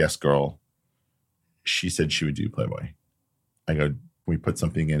a Guess girl. She said she would do Playboy. I go, we put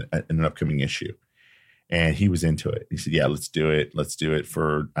something in an upcoming issue. And he was into it. He said, yeah, let's do it. Let's do it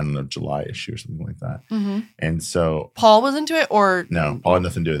for, I don't know, July issue or something like that. Mm-hmm. And so. Paul was into it, or? No, Paul had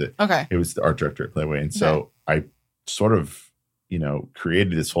nothing to do with it. Okay. It was the art director at Playboy. And so I sort of,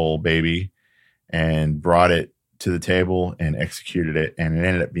 created this whole baby and brought it to the table and executed it. And it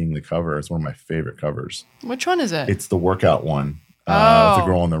ended up being the cover. It's one of my favorite covers. Which one is it? It's the workout one. Oh, the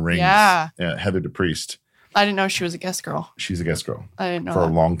girl in the rings. Yeah. Heather DePriest. I didn't know she was a Guess girl. She's a Guess girl. I didn't know for that.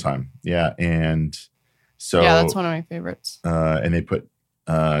 a long time. Yeah. And so. Yeah, that's one of my favorites. And they put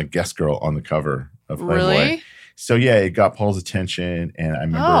Guess girl on the cover of Playboy. Really? So yeah, it got Paul's attention. And I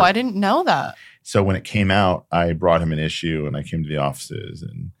remember. Oh, I didn't know that. So when it came out, I brought him an issue, and I came to the offices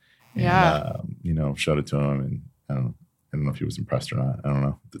and showed it to him. And I don't know if he was impressed or not. I don't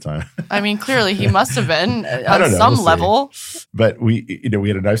know at the time. I mean, clearly he must have been I on don't know. some We'll level. But we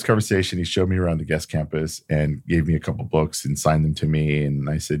had a nice conversation. He showed me around the Guess campus and gave me a couple books and signed them to me. And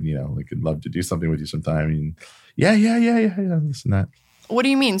I said, I'd love to do something with you sometime. And yeah, this and that. What do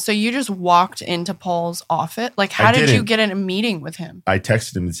you mean? So you just walked into Paul's office? Like, how did you get in a meeting with him? I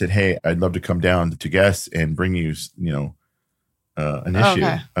texted him and said, hey, I'd love to come down to Guess and bring you, an issue.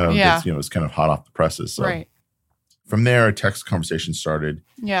 Okay. That's, it's kind of hot off the presses. So Right. From there, a text conversation started.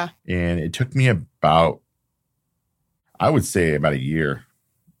 Yeah. And it took me about a year.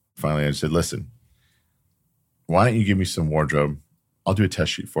 Finally, I said, listen, why don't you give me some wardrobe? I'll do a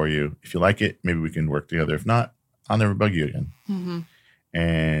test shoot for you. If you like it, maybe we can work together. If not, I'll never bug you again. Mm-hmm.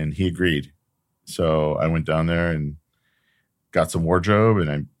 And he agreed. So I went down there and got some wardrobe, and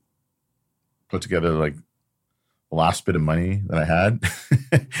I put together like the last bit of money that I had.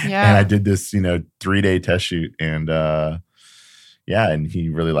 Yeah. And I did this, 3-day test shoot, and and he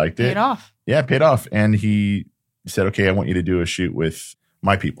really liked it. Paid off. Yeah, it paid off. And he said, okay, I want you to do a shoot with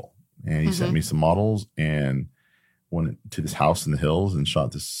my people. And he sent me some models and went to this house in the hills and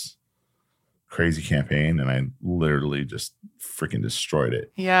shot this crazy campaign. And I literally just freaking destroyed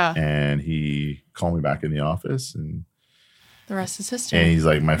it. Yeah. And he called me back in the office, and the rest is history. And he's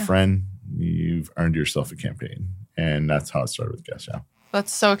like, my friend, you've earned yourself a campaign. And that's how it started with Guess, yeah.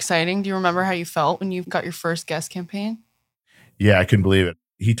 That's so exciting. Do you remember how you felt when you got your first Guess campaign? Yeah, I couldn't believe it.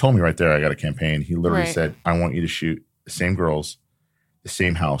 He told me right there I got a campaign. He literally Right. said, I want you to shoot the same girls, the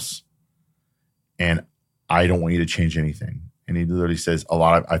same house, and I don't want you to change anything. And he literally says,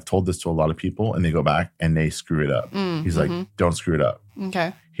 I've told this to a lot of people, and they go back and they screw it up. He's like, don't screw it up.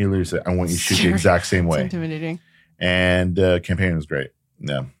 Okay. He literally said, I want you to shoot the Scary. exact same It's way. intimidating. And the campaign was great.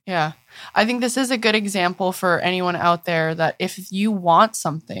 Yeah. Yeah. I think this is a good example for anyone out there that if you want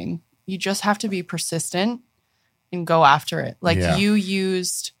something, you just have to be persistent and go after it. Like Yeah. you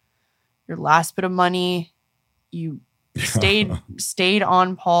used your last bit of money, you stayed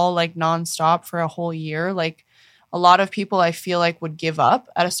on Paul like nonstop for a whole year. Like a lot of people I feel like would give up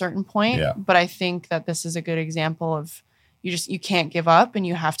at a certain point. Yeah. But I think that this is a good example of you can't give up and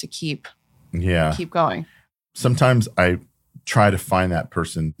you have to keep going. Sometimes I try to find that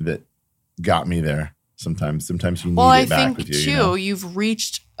person that got me there. Sometimes you need it back with you. Too, you know? you've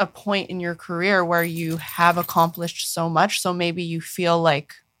reached a point in your career where you have accomplished so much. So maybe you feel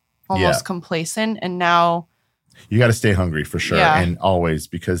like almost complacent, and now you got to stay hungry for sure. Yeah. And always,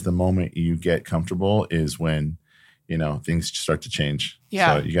 because the moment you get comfortable is when, things start to change.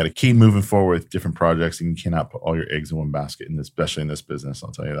 Yeah. So you got to keep moving forward with different projects, and you cannot put all your eggs in one basket, especially in this business.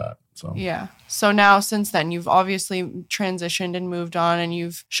 I'll tell you that. So yeah. So now, since then, you've obviously transitioned and moved on, and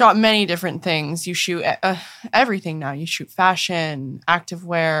you've shot many different things. You shoot everything now. You shoot fashion,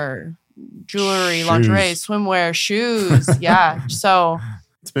 activewear, jewelry, Shoes. lingerie, swimwear, shoes. Yeah. So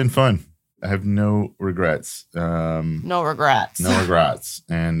it's been fun. I have no regrets. no regrets. No regrets.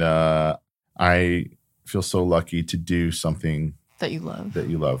 And I feel so lucky to do something that you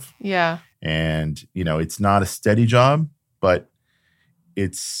love. Yeah. And, it's not a steady job, but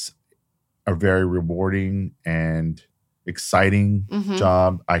it's a very rewarding and exciting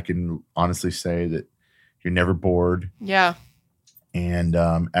job. I can honestly say that you're never bored. Yeah. And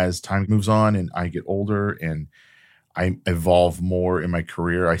as time moves on and I get older and I evolve more in my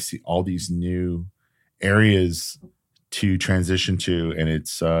career, I see all these new areas to transition to, and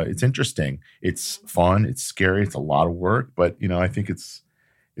it's interesting. It's fun. It's scary. It's a lot of work, but I think it's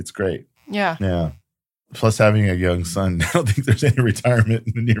great. Yeah. Yeah. Plus, having a young son, I don't think there's any retirement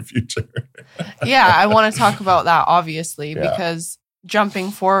in the near future. Yeah, I want to talk about that, obviously, because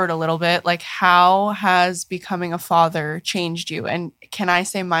jumping forward a little bit, like, how has becoming a father changed you? And can I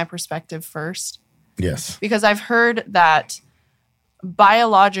say my perspective first? Yes. Because I've heard that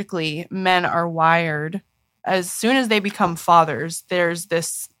biologically, men are wired. As soon as they become fathers, there's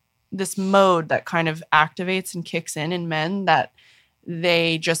this mode that kind of activates and kicks in men that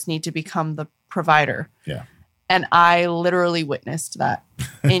they just need to become the provider. Yeah. And I literally witnessed that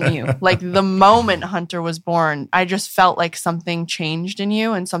in you. Like, the moment Hunter was born, I just felt like something changed in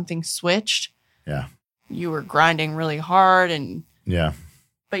you and something switched. Yeah. You were grinding really hard and yeah.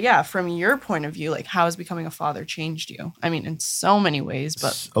 But yeah, from your point of view, like, how has becoming a father changed you? I mean, in so many ways,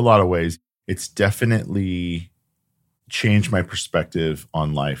 but a lot of ways. It's definitely changed my perspective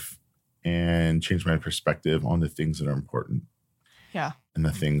on life and changed my perspective on the things that are important. Yeah. And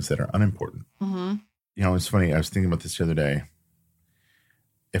the things that are unimportant. Mm-hmm. It's funny. I was thinking about this the other day.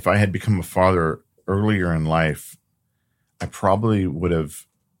 If I had become a father earlier in life, I probably would have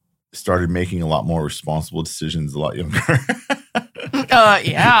started making a lot more responsible decisions a lot younger.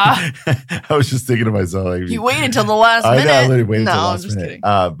 Yeah. I was just thinking to myself, like, you waited until the last minute. I literally waited until the last just minute.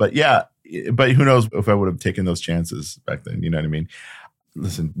 Kidding. But yeah, but who knows if I would have taken those chances back then? You know what I mean?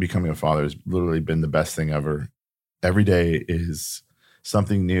 Listen, becoming a father has literally been the best thing ever. Every day is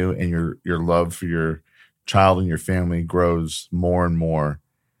something new, and your love for your child and your family grows more and more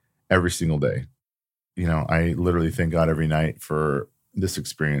every single day. I literally thank God every night for this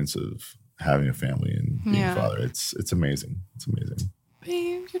experience of having a family and being a father. It's amazing. It's amazing.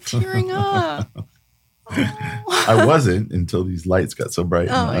 Babe, you're tearing up. I wasn't until these lights got so bright.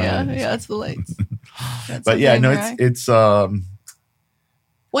 Oh yeah, it's the lights. But yeah, no, it's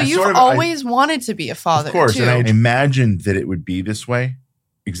well, you've always wanted to be a father, of course, too. And I imagined that it would be this way,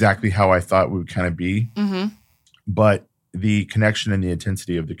 exactly how I thought it would kind of be. Mm-hmm. But the connection and the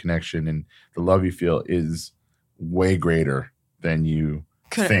intensity of the connection and the love you feel is way greater than you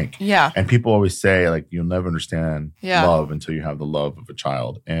think. Yeah. And people always say, like, you'll never understand Yeah. love until you have the love of a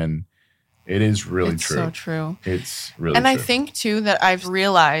child. And it is really It's true. so true. It's really And true. I think, too, that I've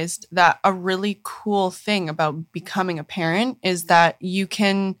realized that a really cool thing about becoming a parent is that you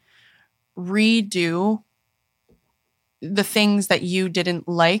can redo the things that you didn't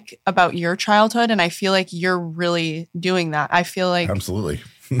like about your childhood. And I feel like you're really doing that. I feel like, Absolutely.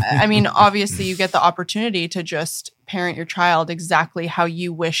 I mean, obviously you get the opportunity to just parent your child exactly how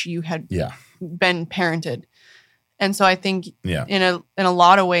you wish you had been parented. And so I think in a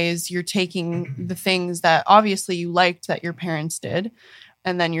lot of ways, you're taking the things that obviously you liked that your parents did,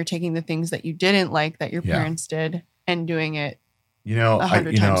 and then you're taking the things that you didn't like that your parents did and doing it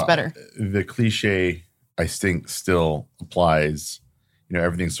 100 times better. The cliche, I think, still applies.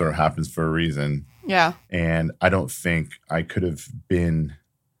 Everything sort of happens for a reason. Yeah. And I don't think I could have been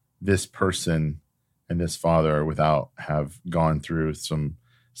this person and this father without have gone through some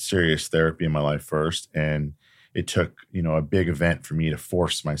serious therapy in my life first. And it took, a big event for me to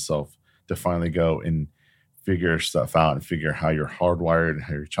force myself to finally go and figure stuff out and figure how you're hardwired and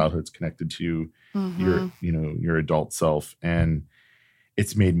how your childhood's connected to your adult self. And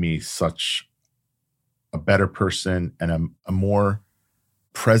it's made me such a better person and a more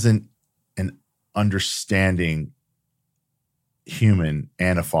present and understanding human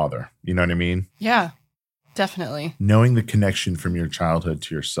and a father. You know what I mean? Yeah, definitely. Knowing the connection from your childhood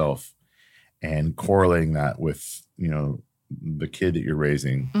to yourself and correlating that with, the kid that you're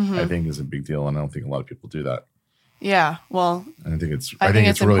raising, I think is a big deal. And I don't think a lot of people do that. Yeah. Well, I think it's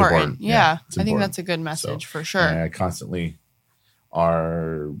important. really important. Yeah. It's I think important. that's a good message for sure. And I constantly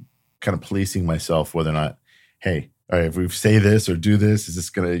are kind of policing myself whether or not, hey, all right, if we say this or do this, is this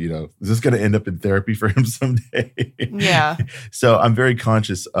gonna end up in therapy for him someday? Yeah. So I'm very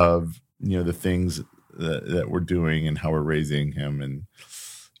conscious of, the things that we're doing and how we're raising him. And,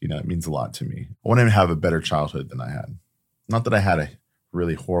 it means a lot to me. I want him to have a better childhood than I had. Not that I had a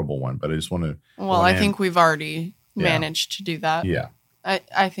really horrible one, but I just want to. Well, I think we've already managed to do that. Yeah.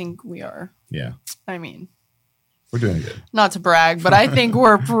 I think we are. Yeah. I mean, we're doing good. Not to brag, but I think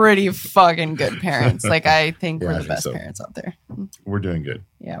we're pretty fucking good parents. Like, I think we're the best parents out there. We're doing good.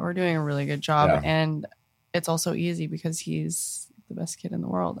 Yeah, we're doing a really good job. Yeah. And it's also easy because he's the best kid in the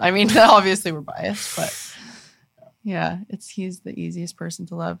world. I mean, obviously we're biased, but yeah, he's the easiest person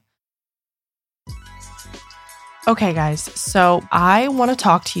to love. Okay, guys, so I want to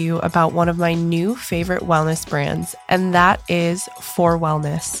talk to you about one of my new favorite wellness brands, and that is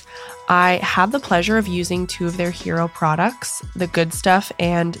 4Wellness. I have the pleasure of using two of their hero products, the Good Stuff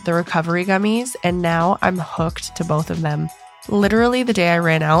and the Recovery Gummies, and now I'm hooked to both of them. Literally the day I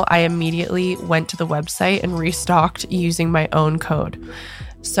ran out, I immediately went to the website and restocked using my own code.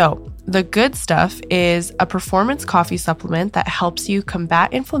 So, the Good Stuff is a performance coffee supplement that helps you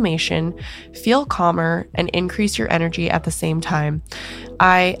combat inflammation, feel calmer, and increase your energy at the same time.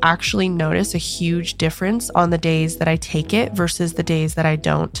 I actually notice a huge difference on the days that I take it versus the days that I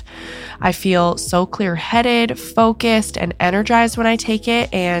don't. I feel so clear-headed, focused, and energized when I take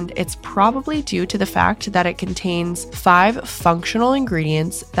it, and it's probably due to the fact that it contains 5 functional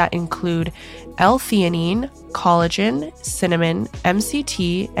ingredients that include L-theanine, collagen, cinnamon,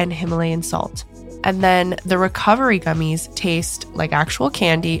 MCT, and Himalayan salt. And then the recovery gummies taste like actual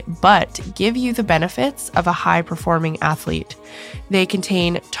candy, but give you the benefits of a high-performing athlete. They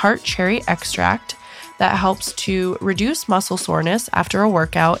contain tart cherry extract that helps to reduce muscle soreness after a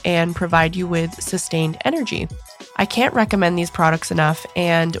workout and provide you with sustained energy. I can't recommend these products enough,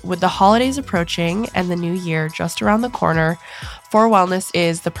 and with the holidays approaching and the new year just around the corner, 4Wellness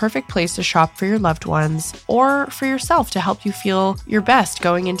is the perfect place to shop for your loved ones or for yourself to help you feel your best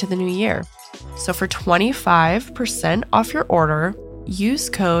going into the new year. So for 25% off your order, use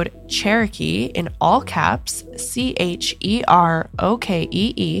code Cherokee in all caps, CHEROKEE,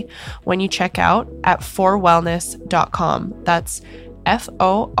 when you check out at 4wellness.com. That's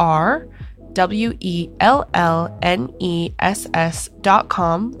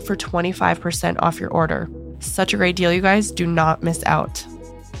FORWELLNESS.com for 25% off your order. Such a great deal, you guys. Do not miss out.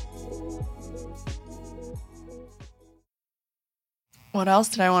 What else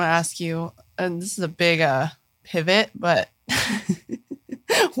did I want to ask you? And this is a big pivot, but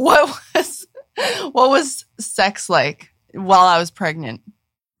what was sex like while I was pregnant?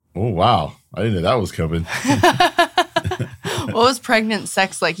 Oh, wow. I didn't know that was coming. What was pregnant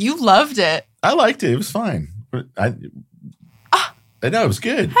sex like? You loved it. I liked it. It was fine. I know it was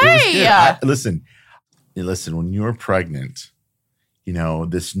good. Hey, it was good. Listen, when you're pregnant,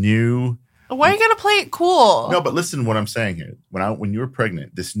 this new... Why are you going to play it cool? No, but listen to what I'm saying here. When you were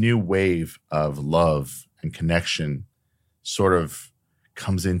pregnant, this new wave of love and connection sort of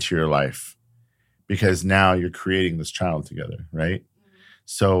comes into your life because now you're creating this child together, right? Mm-hmm.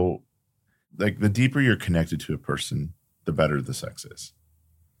 So, like, the deeper you're connected to a person, the better the sex is.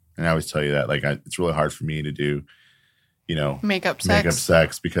 And I always tell you that. Like, it's really hard for me to do, makeup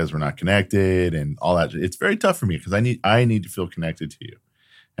sex because we're not connected and all that. It's very tough for me because I need to feel connected to you.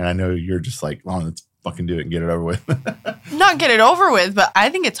 And I know you're just like, oh, let's fucking do it and get it over with. Not get it over with, but I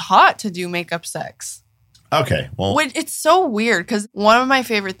think it's hot to do makeup sex. Okay, well. It's so weird because one of my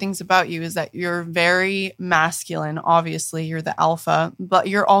favorite things about you is that you're very masculine. Obviously, you're the alpha, but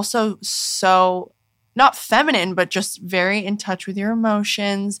you're also so not feminine, but just very in touch with your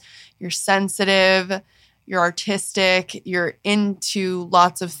emotions. You're sensitive, you're artistic, you're into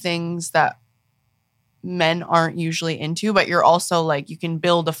lots of things that men aren't usually into, but you're also like, you can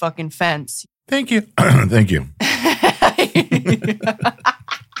build a fucking fence. Thank you. Thank you.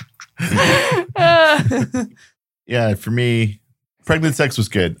 Yeah, for me, pregnant sex was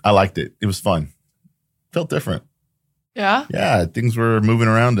good. I liked it. It was fun. Felt different. Yeah? Yeah, things were moving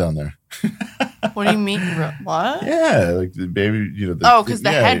around down there. What do you mean? What? Yeah, like the baby, because the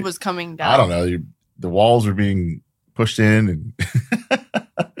head was coming down. I don't know. The walls were being pushed in and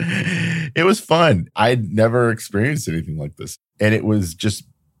It was fun. I'd never experienced anything like this. And it was just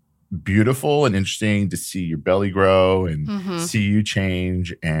beautiful and interesting to see your belly grow and see you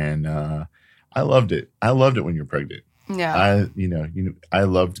change. And I loved it. I loved it when you're pregnant. Yeah. I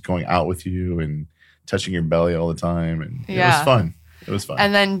loved going out with you and touching your belly all the time. And it was fun. It was fun.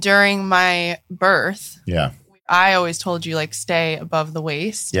 And then during my birth, yeah, I always told you like stay above the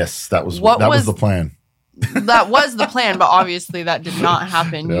waist. Yes, that was the plan. That was the plan, but obviously that did not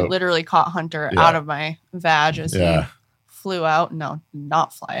happen. Nope. You literally caught Hunter out of my vag as he flew out. No,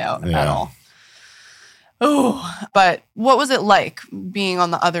 not fly out at all. Oh, but what was it like being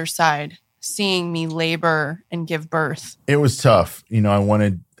on the other side, seeing me labor and give birth? It was tough.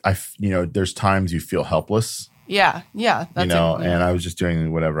 There's times you feel helpless. Yeah. And I was just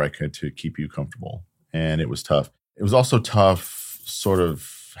doing whatever I could to keep you comfortable. And it was tough. It was also tough sort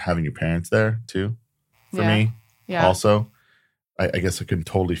of having your parents there too for me. Yeah. Also, I guess I could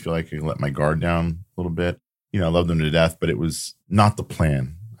totally feel like I could let my guard down a little bit. I love them to death, but it was not the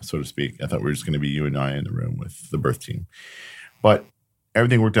plan, so to speak. I thought we were just going to be you and I in the room with the birth team. But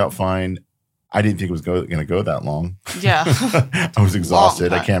everything worked out fine. I didn't think it was going to go that long. Yeah. I was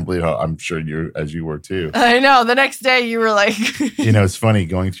exhausted. I can't believe how I'm sure you were too. I know. The next day you were like. It's funny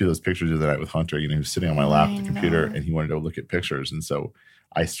going through those pictures of the night with Hunter, he was sitting on my lap at the computer and he wanted to look at pictures. And so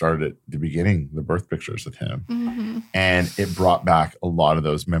I started at the beginning, the birth pictures with him. Mm-hmm. And it brought back a lot of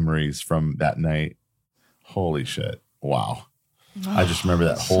those memories from that night. Holy shit. Wow. I just remember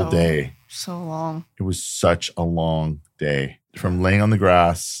that whole day. So long. It was such a long day. From laying on the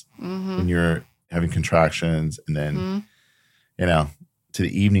grass when you're having contractions and then, to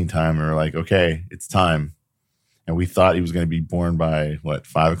the evening time, we were like, okay, it's time. And we thought he was going to be born by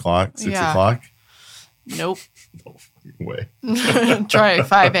 5 o'clock, 6 o'clock? Nope. No way. Try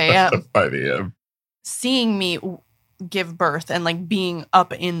 5 a.m. 5 a.m. Seeing me give birth and like being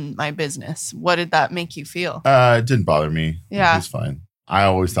up in my business, what did that make you feel? It didn't bother me. Yeah. It was fine. I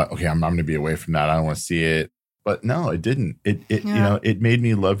always thought, okay, I'm going to be away from that. I don't want to see it. But no, it didn't. It made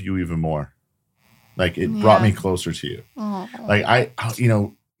me love you even more. Like it brought me closer to you. Oh. Like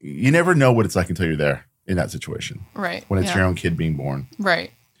you never know what it's like until you're there in that situation. Right. When it's your own kid being born.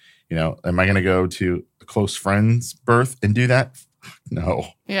 Right. Am I going to go to a close friend's birth and do that? No.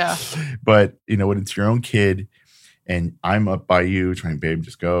 Yeah. But when it's your own kid and I'm up by you trying, babe,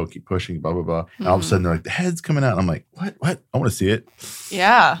 just go, keep pushing, blah, blah, blah. And all of a sudden they're like, the head's coming out. And I'm like, what? I want to see it.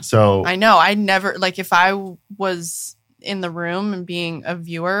 Yeah. So I know. I never, like if I was in the room and being a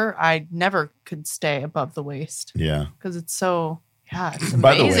viewer, I never could stay above the waist. Yeah. Because it's so, it's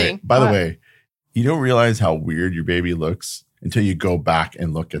amazing. By the way, you don't realize how weird your baby looks until you go back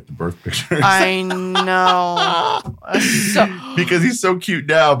and look at the birth pictures. I know. Because he's so cute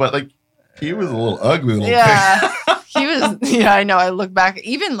now, but like he was a little ugly. He was, I know. I look back,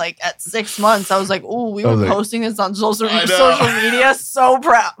 even like at 6 months, I was like, oh, we were posting this on social media. So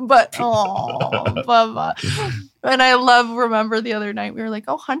proud. But, Bubba. And I remember the other night, we were like,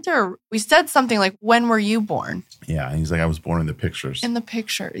 oh, Hunter, we said something like, when were you born? Yeah. And he's like, I was born in the pictures. In the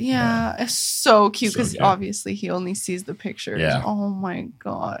picture. Yeah. It's so cute because obviously he only sees the pictures. Yeah. Oh my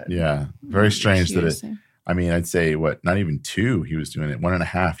God. Yeah. Very strange that I'd say not even 2, he was doing it.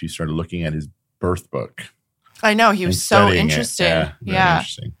 1.5, he started looking at his birth book. I know. He was so interested. Yeah.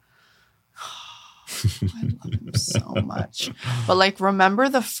 Interesting. I love him so much. But remember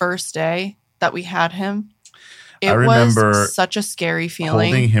the first day that we had him? I remember such a scary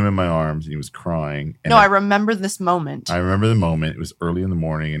feeling. Holding him in my arms and he was crying. And I remember this moment. I remember the moment. It was early in the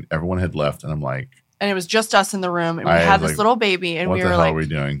morning and everyone had left. And I'm like. And it was just us in the room. And we had this little baby. And we were like. What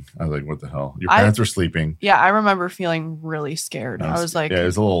the hell are we doing? I was like, what the hell? Your parents were sleeping. Yeah. I remember feeling really scared. I was like. Yeah, it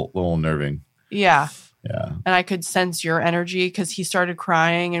was a little unnerving. Yeah. Yeah. And I could sense your energy because he started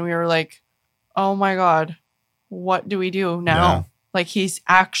crying and we were like, oh my God, what do we do now? Yeah. Like he's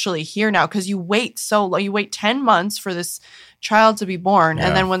actually here now because you wait so long. You wait 10 months for this child to be born. Yeah.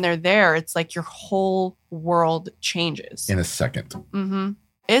 And then when they're there, it's like your whole world changes. In a second. Mm-hmm.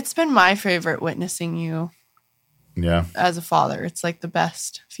 It's been my favorite witnessing you. Yeah. As a father. It's like the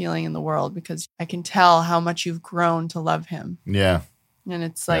best feeling in the world because I can tell how much you've grown to love him. Yeah. And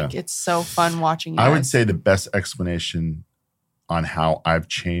it's like, it's so fun watching you I guys. would say the best explanation on how I've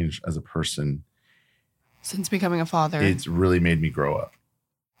changed as a person. Since becoming a father. It's really made me grow up.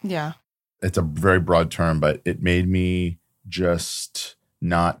 Yeah. It's a very broad term, but it made me just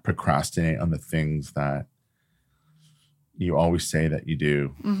not procrastinate on the things that you always say that you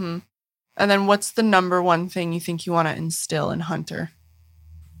do. Mm-hmm. And then what's the number one thing you think you want to instill in Hunter?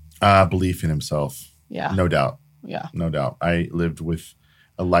 Belief in himself. Yeah. No doubt. Yeah. No doubt. I lived with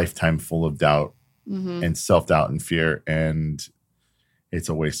a lifetime full of doubt and self-doubt and fear, and it's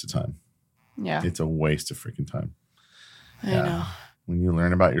a waste of time. Yeah. It's a waste of freaking time. I know. When you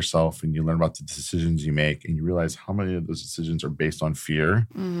learn about yourself and you learn about the decisions you make and you realize how many of those decisions are based on fear,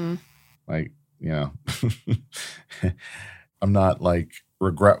 like, I'm not like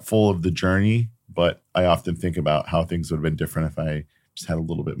regretful of the journey, but I often think about how things would have been different if I just had a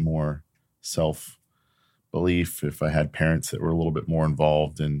little bit more self-belief, if I had parents that were a little bit more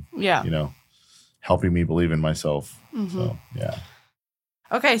involved in, helping me believe in myself. So, yeah.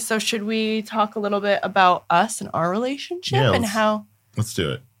 Okay, so should we talk a little bit about us and our relationship and how... Let's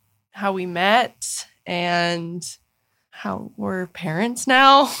do it. How we met and how we're parents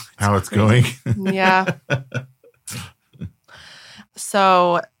now. How it's going. Yeah.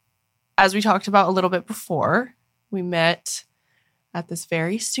 So, as we talked about a little bit before, we met at this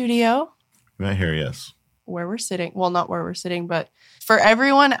very studio. We met here, yes. Where we're sitting. Well, not where we're sitting, but for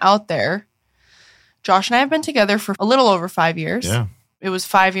everyone out there, Josh and I have been together for a little over 5 years. Yeah. It was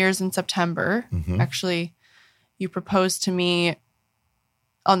 5 years in September. Actually, you proposed to me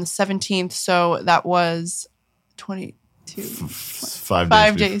on the 17th, so that was 22.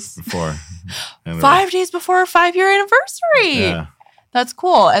 5 days before. 5 days before our 5-year anniversary. Yeah. That's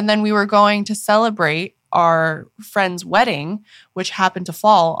cool. And then we were going to celebrate our friend's wedding, which happened to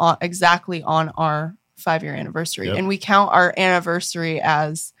fall exactly on our 5-year anniversary. Yep. And we count our anniversary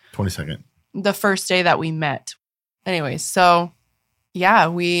as 22nd. The first day that we met. Anyways, so yeah,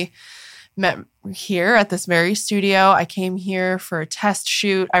 we met here at this very studio. I came here for a test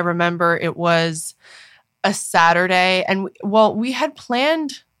shoot. I remember it was a Saturday, and we had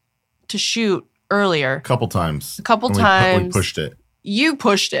planned to shoot earlier. A couple times. We pushed it. You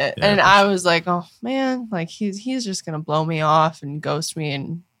pushed it, and I was like, "Oh man, like he's just gonna blow me off and ghost me."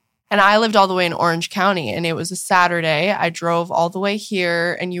 And I lived all the way in Orange County, and it was a Saturday. I drove all the way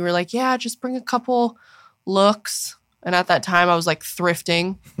here, and you were like, "Yeah, just bring a couple looks." And at that time, I was like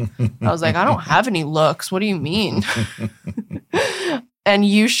thrifting. I was like, I don't have any looks. What do you mean? And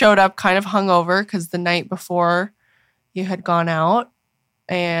you showed up kind of hungover because the night before you had gone out.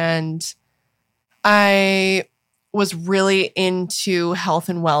 And I was really into health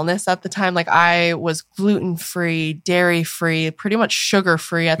and wellness at the time. Like I was gluten-free, dairy-free, pretty much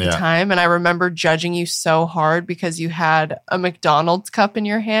sugar-free at the time. And I remember judging you so hard because you had a McDonald's cup in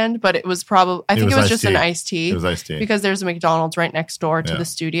your hand, but it was probably, I think it was just an iced tea. It was iced tea. Because there's a McDonald's right next door to the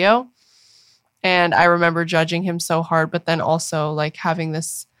studio. And I remember judging him so hard, but then also like having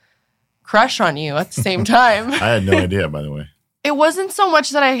this crush on you at the same time. I had no idea, by the way. It wasn't so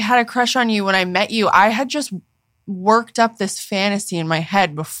much that I had a crush on you when I met you. I had just worked up this fantasy in my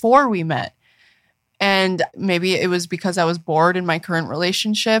head before we met. And maybe it was because I was bored in my current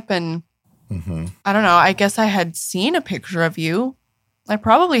relationship. And I don't know, I guess I had seen a picture of you. I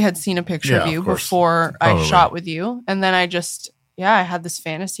probably had seen a picture of you before I shot with you. And then I just, I had this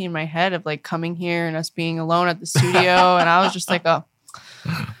fantasy in my head of like coming here and us being alone at the studio. And I was just like, oh,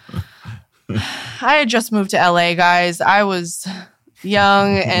 I had just moved to LA, guys. I was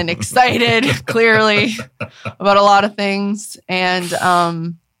young and excited, clearly, about a lot of things. And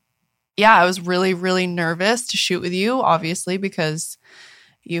I was really, really nervous to shoot with you, obviously, because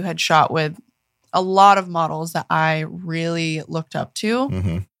you had shot with a lot of models that I really looked up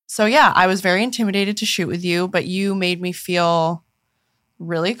to. So, I was very intimidated to shoot with you, but you made me feel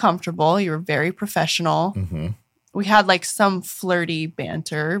really comfortable. You were very professional. We had like some flirty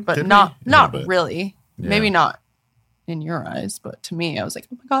banter, but not really. Yeah. Maybe not in your eyes, but to me, I was like,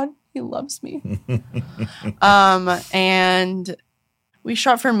 oh my God, he loves me. And we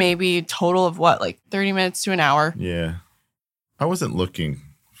shot for maybe a total of what, like 30 minutes to an hour. Yeah. I wasn't looking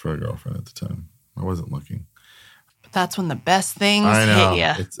for a girlfriend at the time. I wasn't looking. But that's when the best things hit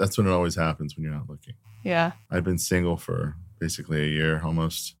you. That's when it always happens when you're not looking. Yeah. I'd been single for basically a year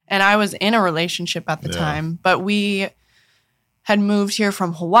almost. And I was in a relationship at the time, but we had moved here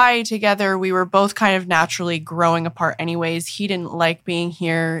from Hawaii together. We were both kind of naturally growing apart anyways. He didn't like being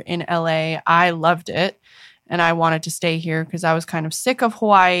here in LA. I loved it. And I wanted to stay here because I was kind of sick of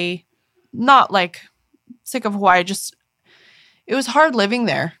Hawaii. Not like sick of Hawaii, just it was hard living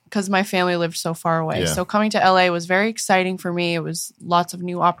there because my family lived so far away. So coming to LA was very exciting for me. It was lots of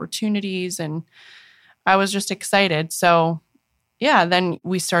new opportunities and I was just excited. So then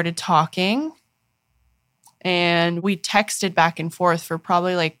we started talking and we texted back and forth for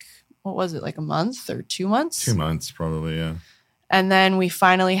probably like, what was it, like a month or 2 months? 2 months probably, yeah. And then we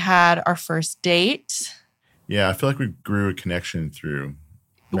finally had our first date. Yeah, I feel like we grew a connection through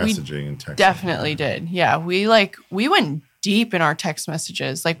messaging and texting. Definitely did. Yeah, we went deep in our text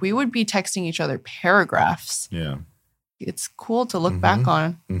messages. Like we would be texting each other paragraphs. Yeah. It's cool to look back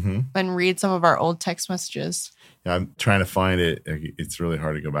on and read some of our old text messages. Yeah, I'm trying to find it. It's really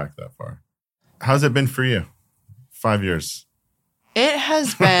hard to go back that far. How's it been for you? 5 years. It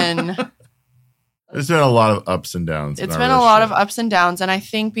has been... There's been a lot of ups and downs. It's been a lot of ups and downs. And I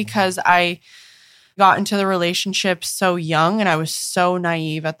think because I got into the relationship so young and I was so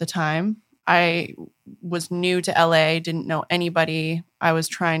naive at the time. I was new to LA, didn't know anybody. I was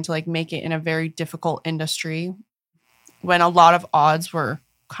trying to like make it in a very difficult industry when a lot of odds were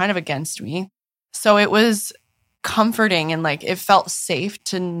kind of against me. So it was comforting and like it felt safe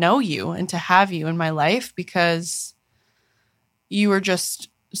to know you and to have you in my life because you were just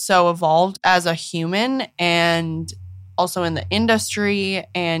so evolved as a human and also in the industry,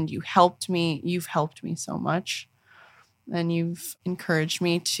 and you've helped me so much, and you've encouraged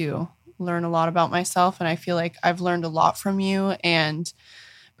me to learn a lot about myself, and I feel like I've learned a lot from you.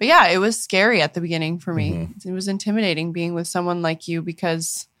 But yeah, it was scary at the beginning for me. Mm-hmm. It was intimidating being with someone like you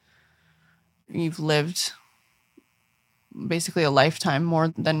because you've lived basically a lifetime more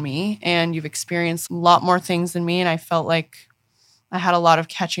than me, and you've experienced a lot more things than me, and I felt like I had a lot of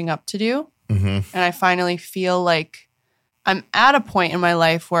catching up to do. Mm-hmm. And I finally feel like I'm at a point in my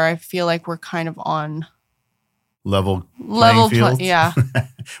life where I feel like we're kind of on level field. Yeah.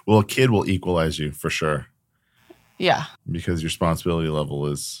 Well, a kid will equalize you for sure. Yeah. Because your responsibility level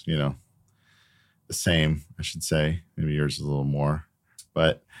is, the same, I should say. Maybe yours is a little more.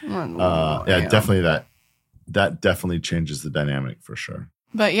 But definitely that definitely changes the dynamic for sure.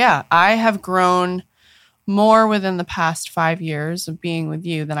 But yeah, I have grown more within the past 5 years of being with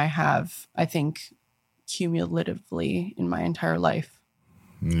you than I have, I think, cumulatively in my entire life.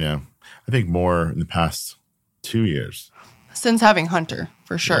 Yeah. I think more in the past 2 years. Since having Hunter,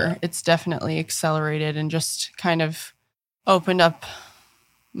 for sure. Yeah. It's definitely accelerated and just kind of opened up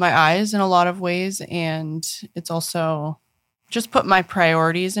my eyes in a lot of ways. And it's also just put my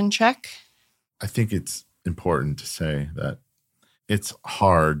priorities in check. I think it's important to say that it's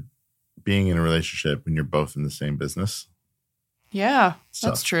hard being in a relationship when you're both in the same business. Yeah,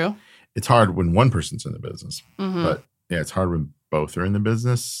 that's true. It's hard when one person's in the business. Mm-hmm. But yeah, it's hard when both are in the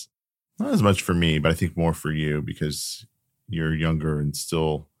business. Not as much for me, but I think more for you because you're younger and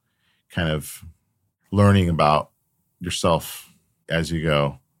still kind of learning about yourself as you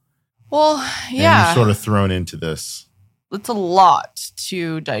go. Well, yeah. And you're sort of thrown into this. It's a lot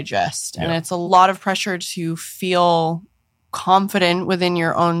to digest. Yeah. And it's a lot of pressure to feel confident within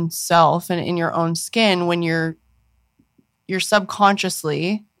your own self and in your own skin when you're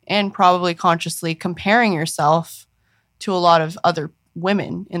subconsciously and probably consciously comparing yourself to a lot of other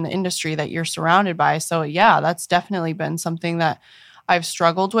women in the industry that you're surrounded by. So yeah, that's definitely been something that I've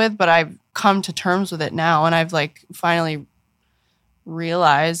struggled with, but I've come to terms with it now. And I've like finally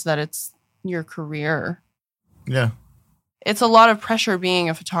realized that it's your career. Yeah. It's a lot of pressure being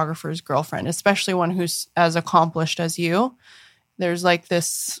a photographer's girlfriend, especially one who's as accomplished as you. There's like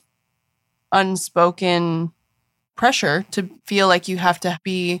this unspoken pressure to feel like you have to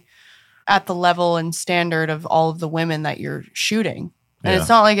be at the level and standard of all of the women that you're shooting. And It's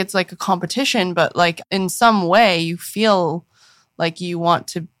not like it's like a competition, but like in some way you feel like you want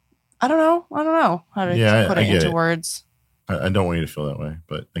to, I don't know how to put it into words. I don't want you to feel that way,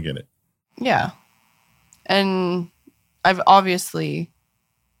 but I get it. Yeah. And I've obviously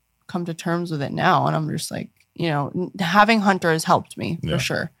come to terms with it now. And I'm just like, having Hunter has helped me for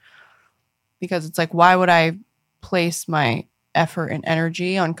sure. Because it's like, why would I place my effort and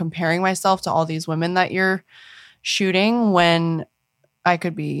energy on comparing myself to all these women that you're shooting when I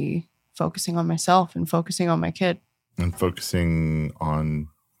could be focusing on myself and focusing on my kid. And focusing on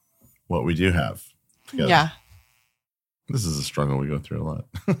what we do have together. Yeah. This is a struggle we go through a lot.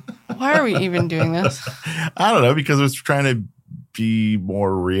 Why are we even doing this? I don't know, because we're trying to be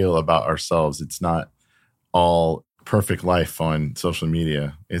more real about ourselves. It's not all perfect life on social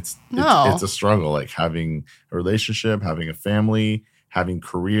media. It's a struggle, like having a relationship, having a family, having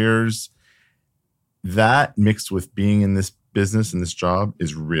careers. That mixed with being in this business and this job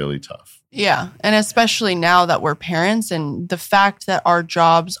is really tough. Yeah. And especially now that we're parents and the fact that our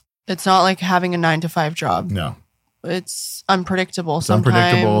jobs, it's not like having a 9-to-5 job. No. It's unpredictable. It's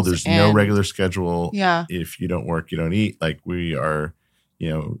unpredictable. There's no regular schedule. Yeah. If you don't work, you don't eat. Like we are,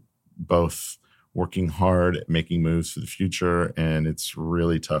 both working hard at making moves for the future. And it's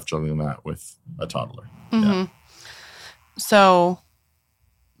really tough juggling that with a toddler. Mm-hmm. Yeah. So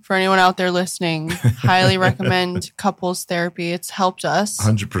for anyone out there listening, highly recommend couples therapy. It's helped us.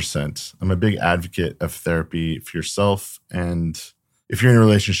 100%. I'm a big advocate of therapy for yourself. And if you're in a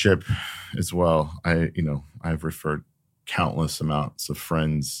relationship as well, I've referred countless amounts of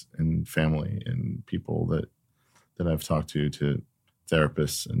friends and family and people that I've talked to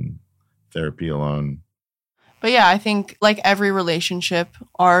therapists and therapy alone. But yeah, I think like every relationship,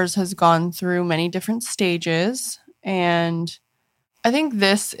 ours has gone through many different stages. And I think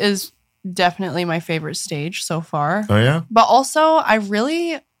this is definitely my favorite stage so far. Oh, yeah? But also, I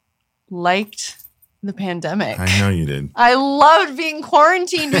really liked the pandemic. I know you did. I loved being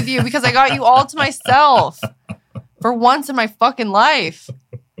quarantined with you because I got you all to myself for once in my fucking life.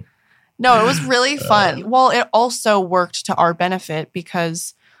 No, it was really fun. Well, it also worked to our benefit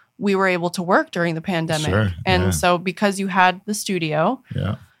because we were able to work during the pandemic. Sure, and so because you had the studio,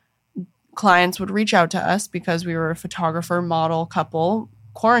 clients would reach out to us because we were a photographer, model couple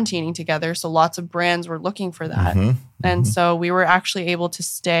quarantining together. So lots of brands were looking for that. And so we were actually able to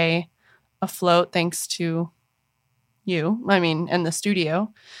stay afloat thanks to you, and the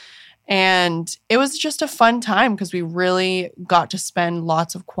studio. And it was just a fun time because we really got to spend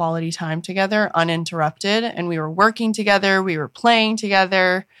lots of quality time together uninterrupted. And we were working together. We were playing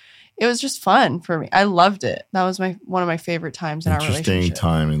together. It was just fun for me. I loved it. That was one of my favorite times in our relationship. Interesting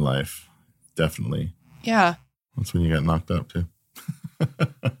time in life. Definitely. Yeah. That's when you got knocked up too.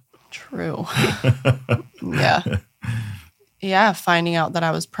 True. Yeah. Yeah. Finding out that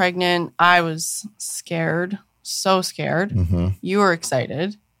I was pregnant, I was scared. So scared. You were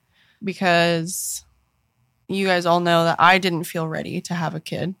excited because you guys all know that I didn't feel ready to have a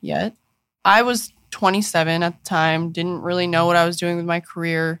kid yet. I was 27 at the time, didn't really know what I was doing with my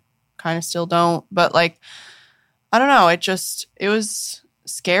career. Kind of still don't. But like, I don't know. It was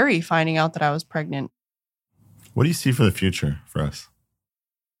scary finding out that I was pregnant. What do you see for the future for us?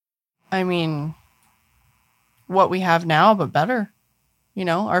 I mean, what we have now, but better.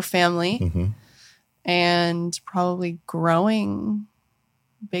 Our family and probably growing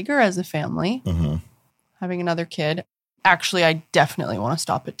bigger as a family, having another kid. Actually, I definitely want to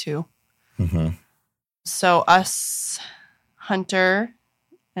stop at 2. So us, Hunter,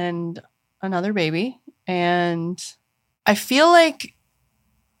 and another baby. And I feel like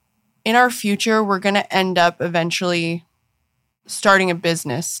in our future, we're going to end up eventually starting a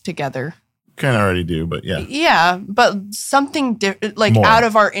business together. Kind of already do, but yeah. Yeah, but something like More. out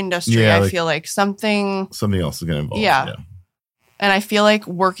of our industry, Yeah, I like feel like something else is going to involve. Yeah. And I feel like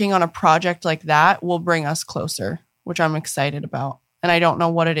working on a project like that will bring us closer, which I'm excited about. And I don't know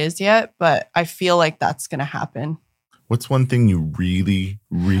what it is yet, but I feel like that's going to happen. What's one thing you really,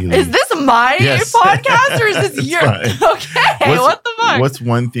 really... Is this my podcast or is this your... Okay, what the fuck? What's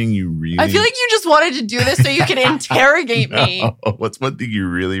one thing you really... I feel like you just wanted to do this so you can interrogate me. What's one thing you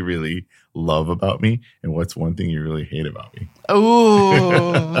really, really love about me? And what's one thing you really hate about me?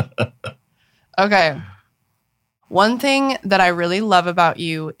 Ooh. Okay. One thing that I really love about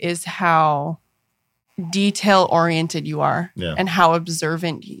you is how detail-oriented you are and how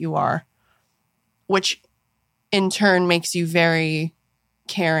observant you are, which in turn makes you very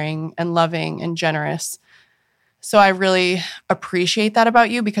caring and loving and generous. So I really appreciate that about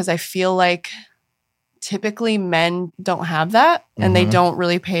you because I feel like typically men don't have that and they don't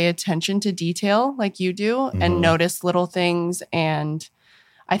really pay attention to detail like you do and notice little things. And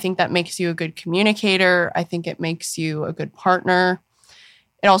I think that makes you a good communicator. I think it makes you a good partner.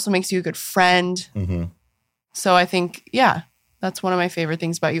 It also makes you a good friend. So I think, that's one of my favorite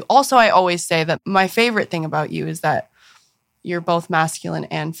things about you. Also, I always say that my favorite thing about you is that you're both masculine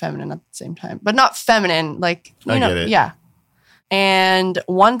and feminine at the same time. But not feminine, like, I get it. Yeah. And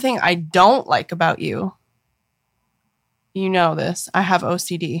one thing I don't like about you, you know this, I have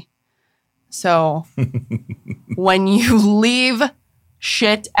OCD. So when you leave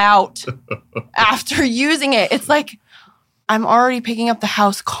shit out after using it, it's like I'm already picking up the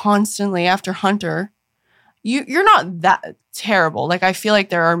house constantly after Hunter. You're not that terrible. Like, I feel like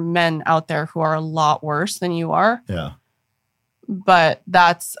there are men out there who are a lot worse than you are. Yeah. But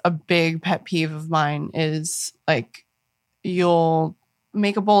that's a big pet peeve of mine is like you'll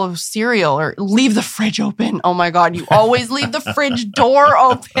make a bowl of cereal or leave the fridge open. Oh my God, you always leave the fridge door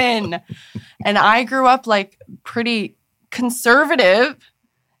open. And I grew up like pretty conservative.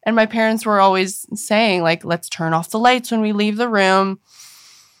 And my parents were always saying like, let's turn off the lights when we leave the room.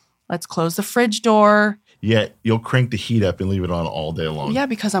 Let's close the fridge door. Yet you'll crank the heat up and leave it on all day long. Yeah,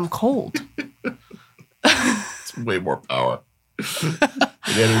 because I'm cold. It's way more power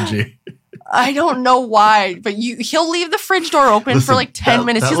and energy. I don't know why, but he'll leave the fridge door open for like 10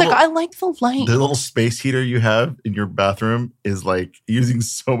 minutes. He's like, I like the light. The little space heater you have in your bathroom is like using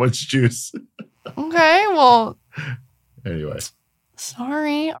so much juice. Okay, well. Anyway.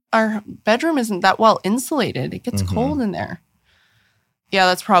 Sorry. Our bedroom isn't that well insulated. It gets cold in there. Yeah,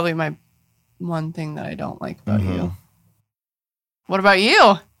 that's probably my one thing that I don't like about you. What about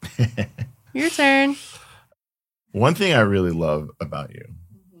you? Your turn. One thing I really love about you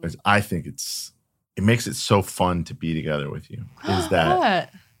is I think it's it makes it so fun to be together with you is that What?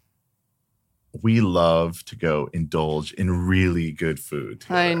 we love to go indulge in really good food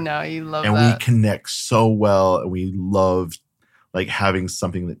together. I know you love and that. we connect so well, and we love like having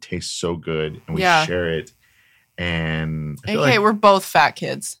something that tastes so good, and we share it. And I feel Okay, we're both fat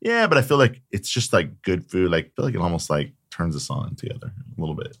kids. yeah, but I feel like it's just like good food. Like I feel like it almost like turns us on together a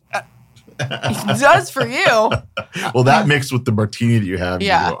little bit. It does for you. Well, that mixed with the martini that you have,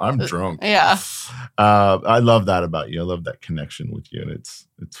 Yeah. you go, I'm drunk. Yeah. I love that about you. I love that connection with you, and it's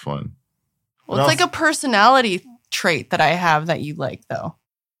fun. Well, it's like a personality trait that I have that you like, though.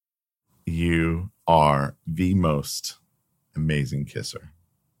 You are the most amazing kisser.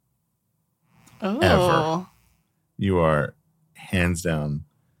 Oh. Ever. You are hands down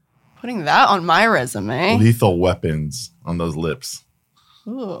Putting that on my resume. lethal weapons on those lips.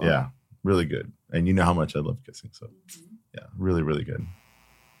 Ooh. Yeah, really good. And you know how much I love kissing. So, yeah, really, really good.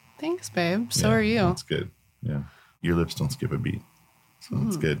 Thanks, babe. So Yeah, are you. That's good. Yeah. Your lips don't skip a beat. So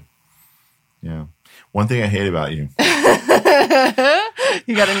that's good. Yeah. One thing I hate about you.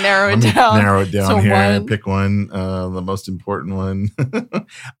 You got to narrow Let it me down. narrow it down to here. one. Pick one. The most important one.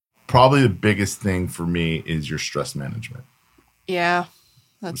 Probably the biggest thing for me is your stress management. Yeah.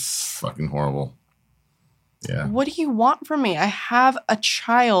 It's That's. fucking horrible. Yeah. What do you want from me? I have a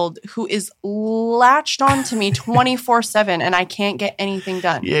child who is latched onto me 24/7 and I can't get anything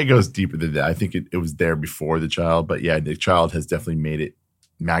done. Yeah, it goes deeper than that. I think it was there before the child, but yeah, the child has definitely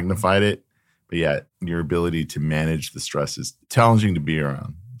magnified it. But yeah, your ability to manage the stress is challenging to be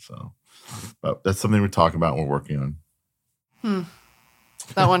around. So, but that's something we're talking about and we're working on.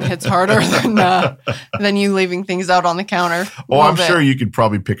 That one hits harder than you leaving things out on the counter. Oh, I'm sure you could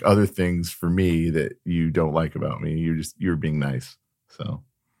probably pick other things for me that you don't like about me. You're being nice. So,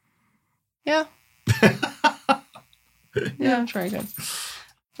 Yeah. Yeah, I'm sure I could.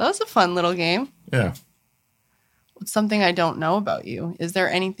 That was a fun little game. yeah. What's something I don't know about you? Is there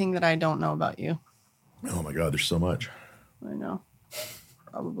anything that I don't know about you? Oh my God, there's so much. I know.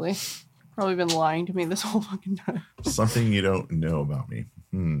 Probably been lying to me this whole fucking time. Something you don't know about me.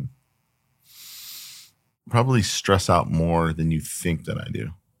 Probably stress out more than you think that I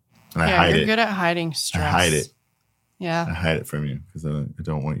do. And I hide you're it. good at hiding stress. I hide it. Yeah. I hide it from you because I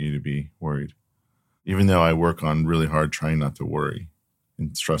don't want you to be worried. Even though I work on really hard trying not to worry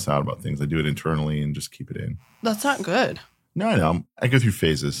and stress out about things, I do it internally and just keep it in. That's not good. No, I know. I go through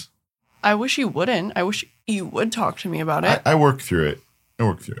phases. I wish you wouldn't. I wish you would talk to me about it. I work through it. I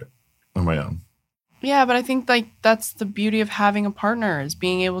work through it on my own. Yeah, but I think like that's the beauty of having a partner is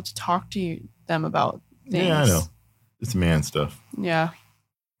being able to talk to them about things. Yeah, I know. It's man stuff. Yeah.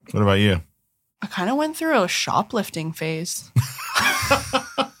 What about you? I kind of went through a shoplifting phase.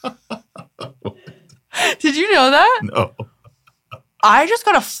 Did you know that? No. I just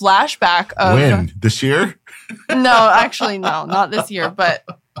got a flashback of When? This year? No, actually no, not this year, but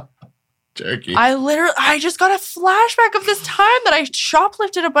Jerky. I just got a flashback of this time that I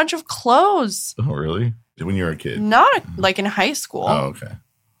shoplifted a bunch of clothes. Oh, really? When you were a kid? Not like in high school. Oh, okay.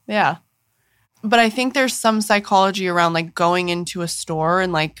 Yeah. But I think there's some psychology around like going into a store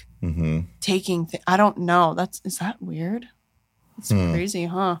and like taking I don't know. Is that weird? It's crazy,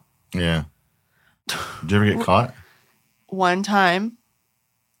 huh? Yeah. Did you ever get caught? One time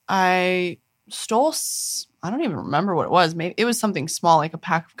I stole I don't even remember what it was. Maybe it was something small like a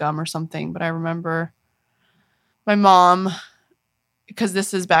pack of gum or something, but I remember my mom, because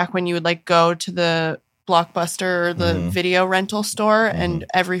this is back when you would like go to the Blockbuster or the video rental store and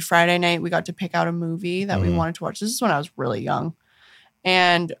every Friday night we got to pick out a movie that we wanted to watch. This is when I was really young.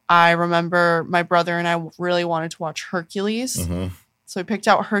 And I remember my brother and I really wanted to watch Hercules. So I picked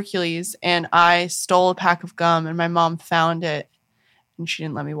out Hercules and I stole a pack of gum and my mom found it and she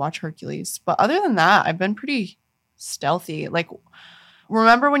didn't let me watch Hercules. But other than that, I've been pretty stealthy. Like,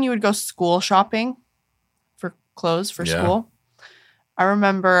 remember when you would go school shopping for clothes for school? I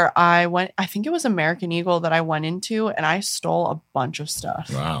remember I think it was American Eagle that I went into and I stole a bunch of stuff.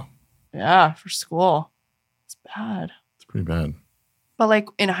 Wow. Yeah, for school. It's bad. It's pretty bad. But like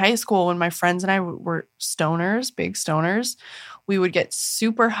in high school, when my friends and I were stoners, big stoners, we would get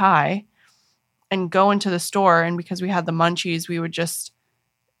super high and go into the store. And because we had the munchies, we would just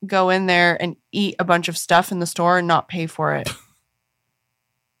go in there and eat a bunch of stuff in the store and not pay for it.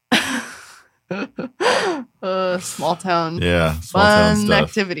 Small town. Yeah. Small town Fun stuff.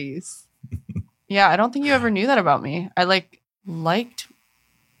 activities. Yeah, I don't think you ever knew that about me. I liked.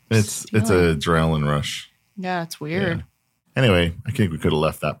 It's stealing. an adrenaline rush. Yeah, it's weird. Yeah. Anyway, I think we could have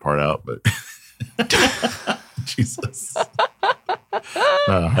left that part out, but Jesus.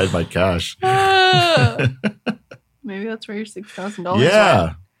 Hide my cash. Maybe that's where your $6,000 Yeah.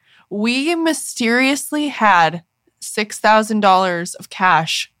 went. We mysteriously had $6,000 of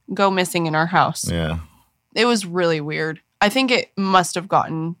cash go missing in our house. Yeah. It was really weird. I think it must have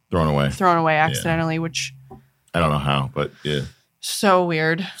gotten Thrown away. accidentally, which I don't know how, but yeah. So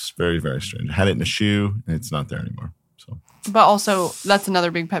weird. It's very, very strange. I had it in a shoe and it's not there anymore. So, but also that's another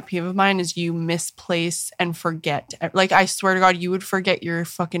big pet peeve of mine is you misplace and forget. Like I swear to God, you would forget your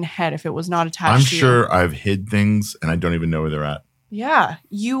fucking head if it was not attached I'm to you. sure I've hid things and I don't even know where they're at. Yeah.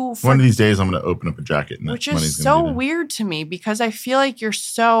 One of these days I'm going to open up a jacket and which that money's is going to so weird to me because I feel like you're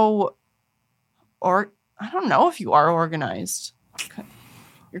so, or I don't know if you are organized.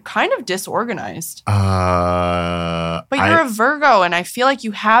 You're kind of disorganized. But you're a Virgo, and I feel like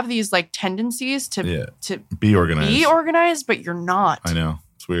you have these like tendencies to be organized. But you're not. I know.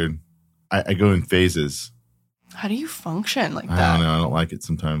 It's weird. I go in phases. How do you function like that? I don't know. I don't like it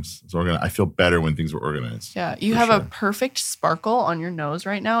sometimes. It's organized. I feel better when things are organized. Yeah. You have a perfect sparkle on your nose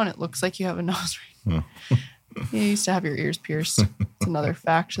right now, and it looks like you have a nose ring. Oh. You used to have your ears pierced. It's another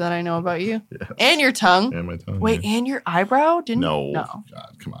fact that I know about you. Yes. And your tongue. And my tongue. Wait, and your eyebrow? No. God,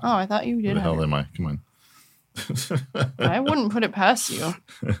 come on. Oh, I thought you did. Who the hell am I? Come on. I wouldn't put it past you.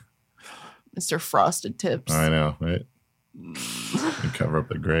 Mr. Frosted Tips. I know, right? You cover up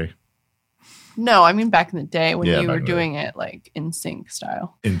the gray. No, I mean back in the day when you were doing it like NSYNC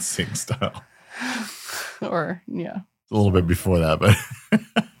style. NSYNC style. Or, yeah. A little bit before that, but.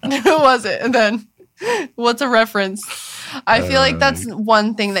 Who was it? And then. What's a reference? I feel like that's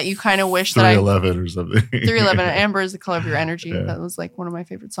one thing that you kind of wish that 311 or something. 311. Amber is the color of your energy. Yeah. That was like one of my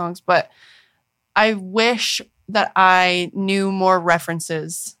favorite songs. But I wish that I knew more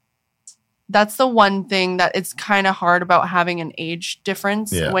references. That's the one thing that it's kind of hard about having an age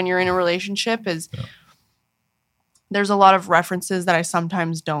difference when you're in a relationship is there's a lot of references that I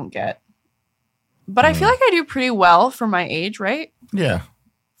sometimes don't get. But I feel like I do pretty well for my age, right? Yeah.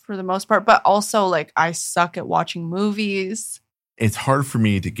 For the most part, but also like I suck at watching movies. It's hard for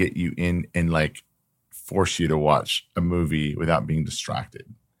me to get you in and like force you to watch a movie without being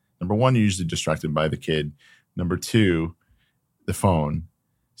distracted. Number one, you're usually distracted by the kid. Number two, the phone.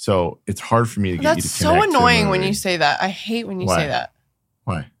 So it's hard for me to get you to connect. That's so annoying when you say that. I hate when you say that.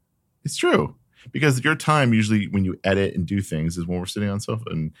 Why? It's true. Because your time usually when you edit and do things is when we're sitting on sofa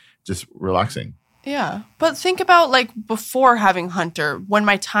and just relaxing. Yeah. But think about like before having Hunter, when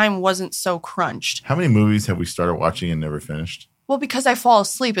my time wasn't so crunched. How many movies have we started watching and never finished? Well, because I fall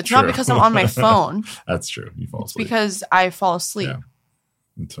asleep. It's not because I'm on my phone. That's true. You fall asleep. It's because I fall asleep.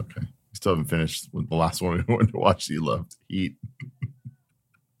 Yeah. It's okay. You still haven't finished the last one we wanted to watch that you loved, Heat.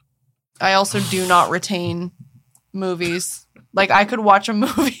 I also do not retain movies. Like I could watch a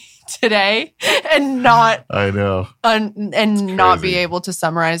movie today and not I know and not be able to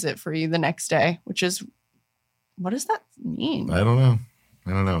summarize it for you the next day, which is what does that mean? I don't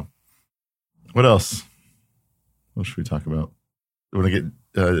know. What else? What should we talk about? You want to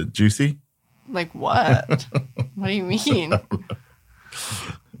get juicy? Like what? What do you mean?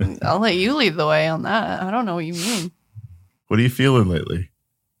 I'll let you lead the way on that. I don't know what you mean. What are you feeling lately?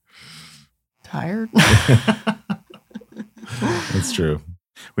 Tired. That's true.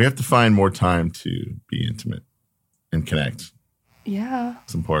 We have to find more time to be intimate and connect. Yeah.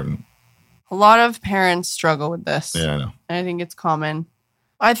 It's important. A lot of parents struggle with this. Yeah, I know. I think it's common.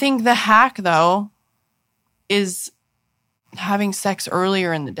 I think the hack, though, is having sex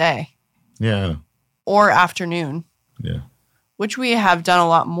earlier in the day. Yeah, I know. Or afternoon. Yeah. Which we have done a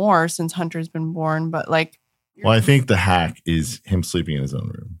lot more since Hunter's been born, but like... Well, I think the hack is him sleeping in his own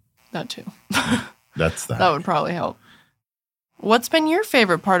room. That too. That's the hack. That would probably help. What's been your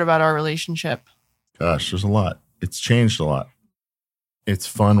favorite part about our relationship? Gosh, there's a lot. It's changed a lot. It's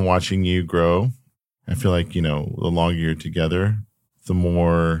fun watching you grow. I feel like, the longer you're together, the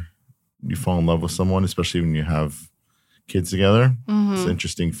more you fall in love with someone, especially when you have kids together. Mm-hmm. It's an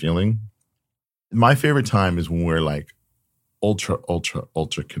interesting feeling. My favorite time is when we're like ultra, ultra,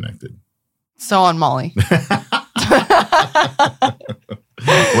 ultra connected. So on Molly.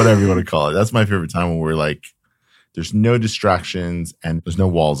 Whatever you want to call it. That's my favorite time when we're like, there's no distractions and there's no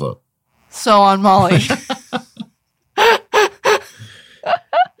walls up. So on Molly.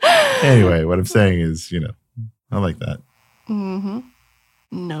 Anyway, what I'm saying is, I like that. Mm-hmm.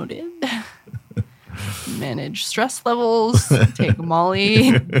 Noted. Manage stress levels. Take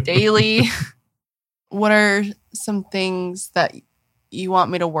Molly daily. What are some things that you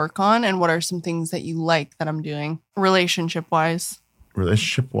want me to work on? And what are some things that you like that I'm doing relationship-wise?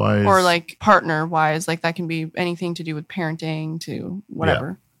 Relationship-wise? Or like partner-wise. Like that can be anything to do with parenting to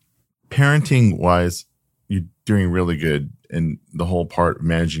whatever. Yeah. Parenting-wise, you're doing really good. And the whole part of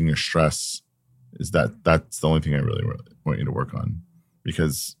managing your stress is that's the only thing I really want you to work on.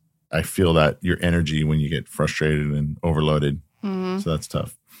 Because I feel that your energy when you get frustrated and overloaded. Mm-hmm. So that's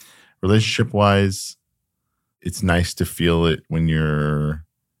tough. Relationship wise, it's nice to feel it when you're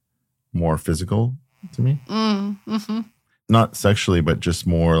more physical to me. Mm-hmm. Not sexually, but just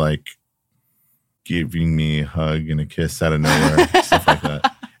more like giving me a hug and a kiss out of nowhere, stuff like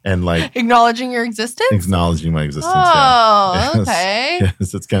that. And like Acknowledging your existence? acknowledging my existence. Oh, yeah. okay.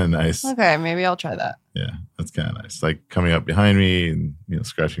 Yes, it's kind of nice. Okay, maybe I'll try that. Yeah, that's kind of nice. Like coming up behind me and,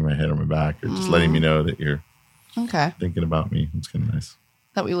 scratching my head on my back or just letting me know that you're Okay. thinking about me. It's kind of nice.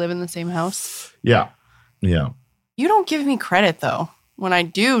 That we live in the same house? Yeah. Yeah. You don't give me credit, though, when I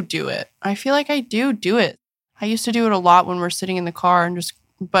do it. I feel like I do it. I used to do it a lot when we're sitting in the car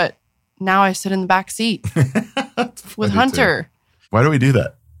but now I sit in the back seat with Hunter. Too. Why do we do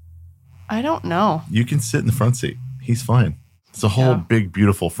that? I don't know. You can sit in the front seat. He's fine. It's a whole big,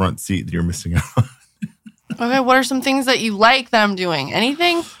 beautiful front seat that you're missing out on. Okay, what are some things that you like that I'm doing?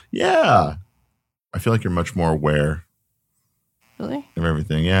 Anything? Yeah. I feel like you're much more aware Really? of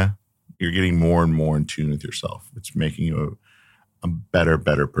everything. Yeah. You're getting more and more in tune with yourself. It's making you a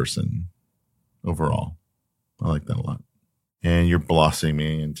better person overall. I like that a lot. And you're blossoming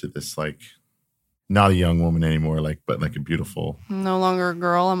me into this, like, not a young woman anymore, but like a beautiful. I'm no longer a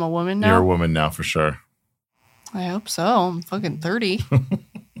girl. I'm a woman now. You're a woman now for sure. I hope so. I'm fucking 30.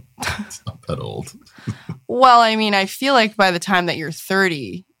 It's not that old. Well, I mean, I feel like by the time that you're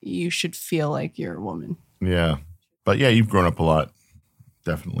 30, you should feel like you're a woman. Yeah. But yeah, you've grown up a lot.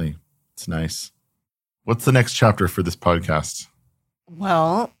 Definitely. It's nice. What's the next chapter for this podcast?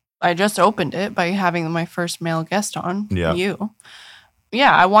 Well, I just opened it by having my first male guest on, you.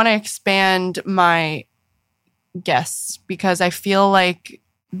 Yeah, I want to expand my guests because I feel like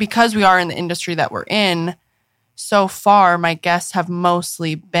because we are in the industry that we're in, so far my guests have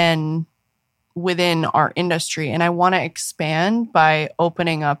mostly been within our industry. And I want to expand by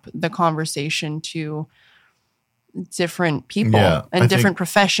opening up the conversation to different people and different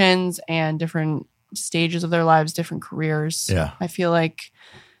professions and different stages of their lives, different careers. Yeah. I feel like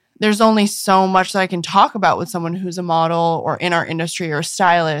there's only so much that I can talk about with someone who's a model or in our industry or a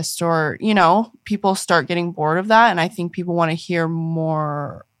stylist or, people start getting bored of that. And I think people want to hear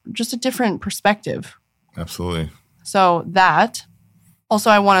more, just a different perspective. Absolutely. So that. Also,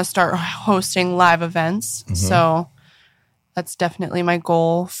 I want to start hosting live events. Mm-hmm. So that's definitely my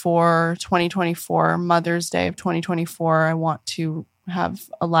goal for 2024, Mother's Day of 2024. I want to have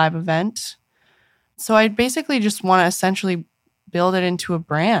a live event. So I basically just want to essentially build it into a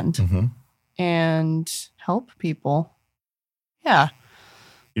brand and help people. Yeah.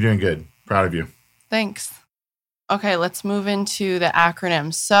 You're doing good. Proud of you. Thanks. Okay, let's move into the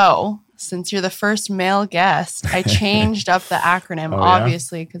acronym. So since you're the first male guest, I changed up the acronym,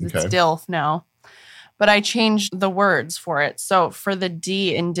 obviously, because it's DILF now. But I changed the words for it. So for the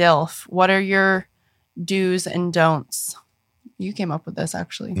D in DILF, what are your do's and don'ts? You came up with this,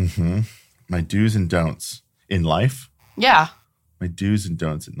 actually. Mm-hmm. My do's and don'ts in life? Yeah. My do's and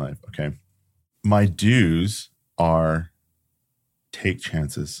don'ts in life. Okay. My do's are take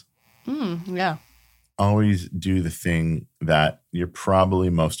chances. Yeah. Always do the thing that you're probably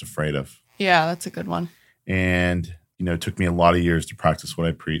most afraid of. Yeah, that's a good one. And, it took me a lot of years to practice what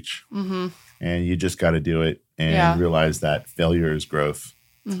I preach. Mm-hmm. And you just got to do it and realize that failure is growth.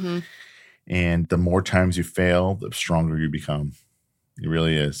 Mm-hmm. And the more times you fail, the stronger you become. It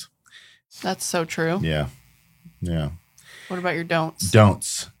really is. That's so true. Yeah. Yeah. What about your don'ts?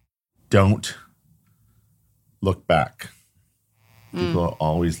 Don'ts. Don't look back. People are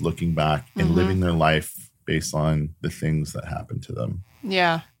always looking back and living their life based on the things that happen to them.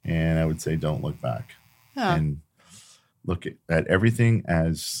 Yeah. And I would say don't look back. Yeah. And look at everything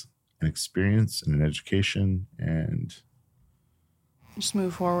as an experience and an education and just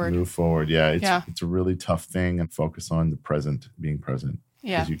move forward. Move forward. Yeah. It's a really tough thing and focus on the present, being present.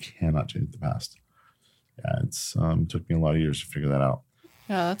 Yeah. Because you cannot change the past. Yeah. It's took me a lot of years to figure that out.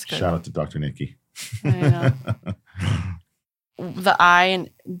 Yeah, that's good. Shout out to Dr. Nikki. I know. The I in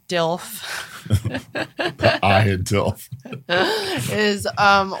DILF. The I in DILF. is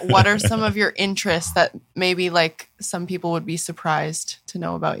what are some of your interests that maybe like some people would be surprised to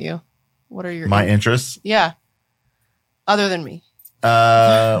know about you? What are your interests? Yeah. Other than me.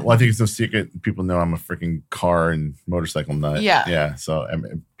 Well, I think it's no secret. People know I'm a freaking car and motorcycle nut. Yeah. Yeah. So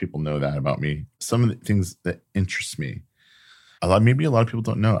people know that about me. Some of the things that interest me, maybe a lot of people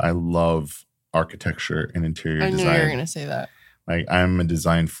don't know. I love architecture and interior design. I knew you were going to say that. Like I'm a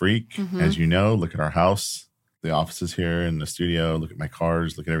design freak, as you know. Look at our house, the offices here in the studio. Look at my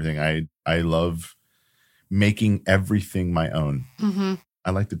cars. Look at everything. I love making everything my own. Mm-hmm.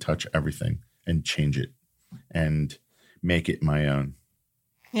 I like to touch everything and change it and make it my own.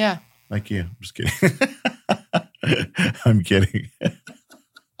 Yeah. Like you. I'm just kidding. I'm kidding.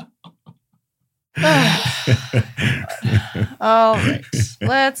 All right.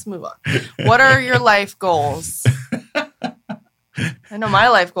 Let's move on. What are your life goals? I know my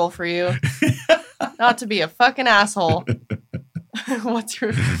life goal for you. Not to be a fucking asshole. What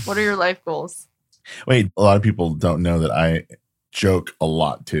are your life goals? Wait, a lot of people don't know that I joke a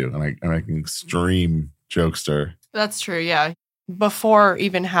lot too. I'm like an extreme jokester. That's true, yeah. Before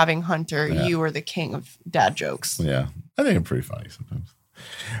even having Hunter, Yeah. you were the king of dad jokes. Yeah. I think I'm pretty funny sometimes.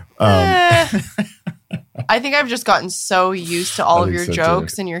 I think I've just gotten so used to all I of think your so,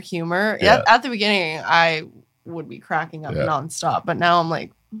 jokes too. and your humor. Yeah. At the beginning, I would be cracking up Yeah. nonstop. But now I'm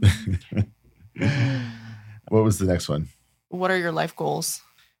like, What was the next one? what are your life goals?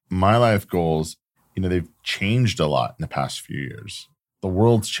 My life goals, they've changed a lot in the past few years. The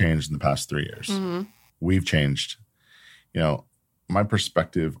world's changed in the past 3 years. Mm-hmm. We've changed. My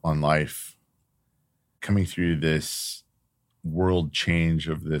perspective on life coming through this world change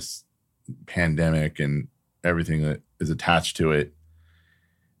of this pandemic and everything that is attached to it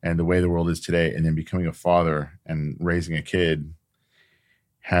and the way the world is today, and then becoming a father and raising a kid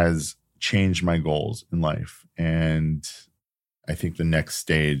has changed my goals in life. And I think the next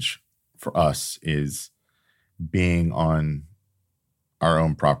stage for us is being on our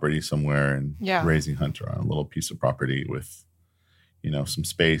own property somewhere and raising Hunter on a little piece of property with, some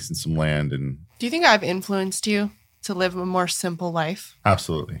space and some land. And Do you think I've influenced you to live a more simple life?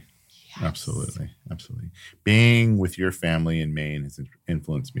 absolutely. Yes. Absolutely. Being with your family in Maine has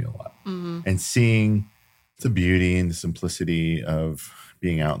influenced me a lot. Mm-hmm. And seeing the beauty and the simplicity of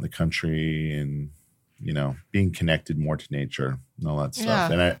being out in the country and, being connected more to nature and all that stuff.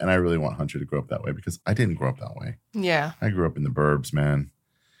 Yeah. And I really want Hunter to grow up that way because I didn't grow up that way. Yeah. I grew up in the burbs, man,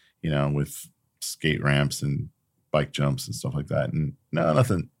 with skate ramps and bike jumps and stuff like that. And no,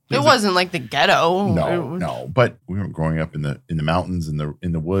 nothing. It wasn't like the ghetto. No. But we were growing up in the mountains and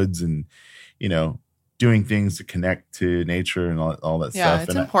in the woods and, doing things to connect to nature and all that stuff. Yeah,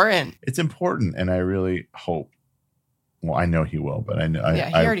 it's important. It's important. And I really hope, well, I know he will, but I know. Yeah,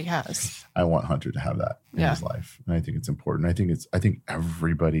 he already has. I want Hunter to have that in his life. And I think it's important. I think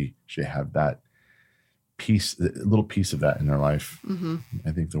everybody should have that piece, a little piece of that in their life. Mm-hmm.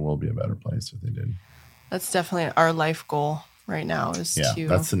 I think the world would be a better place if they did. That's definitely our life goal right now is to.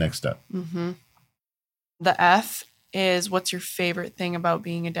 That's the next step. Mm-hmm. The F is, what's your favorite thing about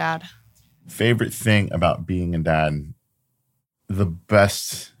being a dad? Favorite thing about being a dad, the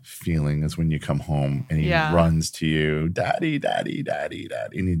best feeling is when you come home and he runs to you, daddy, daddy, daddy,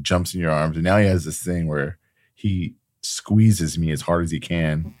 daddy, and he jumps in your arms. And now he has this thing where he squeezes me as hard as he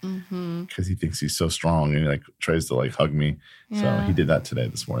can because he thinks he's so strong and he tries to hug me. Yeah. So he did that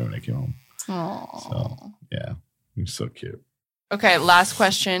this morning when I came home. Aww. So yeah, he's so cute. Okay, last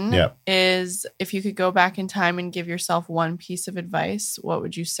question is, if you could go back in time and give yourself one piece of advice, what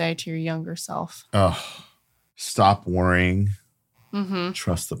would you say to your younger self? Stop worrying,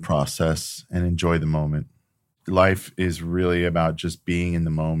 trust the process, and enjoy the moment. Life is really about just being in the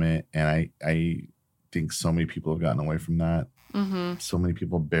moment, and I think so many people have gotten away from that. Mm-hmm. So many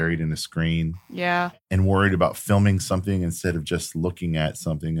people buried in a screen. Yeah. And worried about filming something instead of just looking at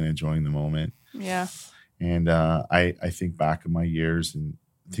something and enjoying the moment. Yeah. And I think back in my years and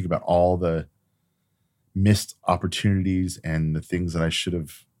think about all the missed opportunities and the things that I should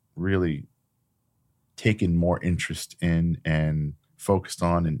have really taken more interest in and focused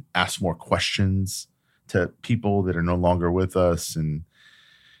on and asked more questions to people that are no longer with us and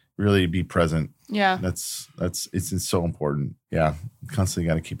really be present. Yeah. It's so important. Yeah. Constantly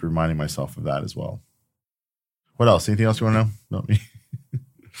got to keep reminding myself of that as well. What else? Anything else you want to know about me?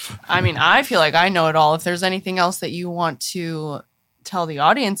 I mean, I feel like I know it all. If there's anything else that you want to tell the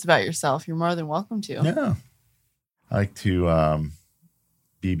audience about yourself, you're more than welcome to. Yeah. I like to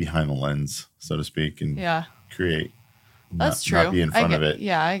be behind the lens, so to speak, and create. That's true. Not be in front of it.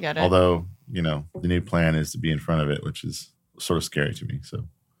 Yeah, I get it. Although, the new plan is to be in front of it, which is sort of scary to me. So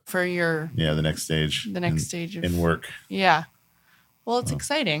for your the next stage. The next stage in work. Yeah. Well, it's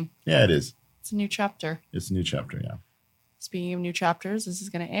exciting. Yeah, it is. It's a new chapter. It's a new chapter, yeah. Speaking of new chapters, this is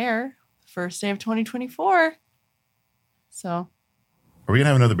going to air the first day of 2024. So. Are we going to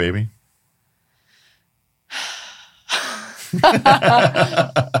have another baby?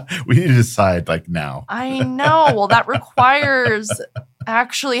 We need to decide now. I know. Well, that requires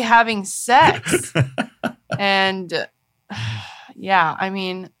actually having sex. And yeah, I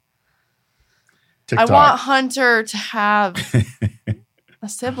mean, TikTok. I want Hunter to have a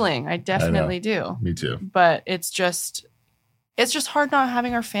sibling. I definitely do. Me too. But it's just hard not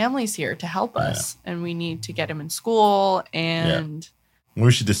having our families here to help us. And we need to get him in school and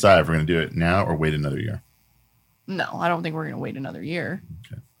We should decide if we're going to do it now or wait another year. No, I don't think we're going to wait another year.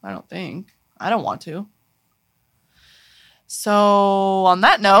 Okay. I don't think. I don't want to. So on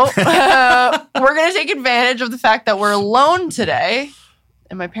that note, we're going to take advantage of the fact that we're alone today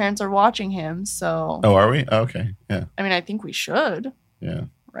and my parents are watching him. So, Oh, are we? Oh, okay. Yeah. I mean, I think we should, Yeah.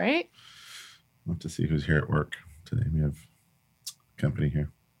 right? We'll have to see who's here at work today. We have company here.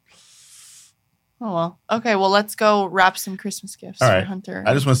 Oh, well. Okay, well, let's go wrap some Christmas gifts All for right. Hunter.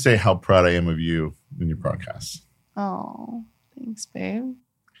 I just want to say how proud I am of you and your podcast. Oh, thanks, babe.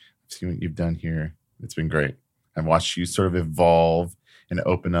 See what you've done here. It's been great. I've watched you sort of evolve and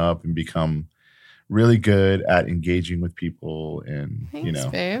open up and become really good at engaging with people. And, Thanks,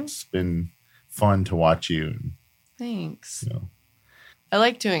 babe. it's been fun to watch you. And, Thanks. you know, I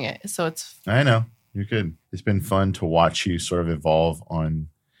like doing it, so it's... I know. You're good. It's been fun to watch you sort of evolve on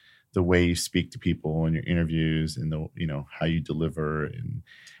the way you speak to people in your interviews and how you deliver and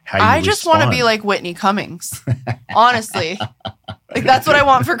how you I just want to be respond. like Whitney Cummings. Honestly. Like, that's what I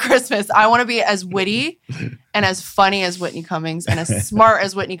want for Christmas. I want to be as witty and as funny as Whitney Cummings and as smart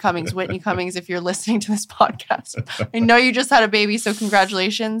as Whitney Cummings. Whitney Cummings, if you're listening to this podcast, I know you just had a baby, so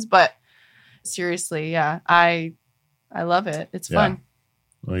congratulations. But seriously, yeah, I love it. It's fun.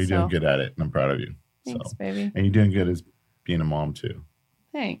 Well, you're doing good at it, and I'm proud of you. Thanks, baby. And you're doing good as being a mom too.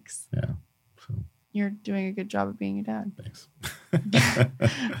 Thanks. Yeah. So You're doing a good job of being a dad. thanks.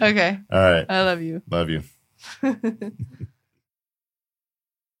 Okay. All right. I love you. Love you.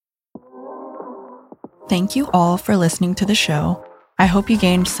 Thank you all for listening to the show. I hope you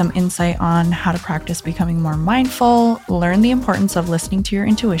gained some insight on how to practice becoming more mindful, learn the importance of listening to your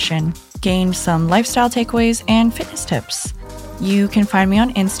intuition, gained some lifestyle takeaways and fitness tips. You can find me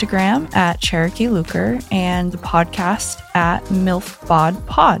on Instagram at Cherokee Luker and the podcast at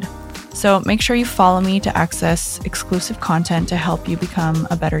MILFBodPod. So make sure you follow me to access exclusive content to help you become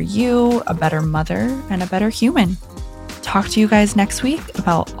a better you, a better mother, and a better human. Talk to you guys next week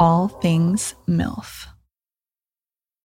about all things MILF.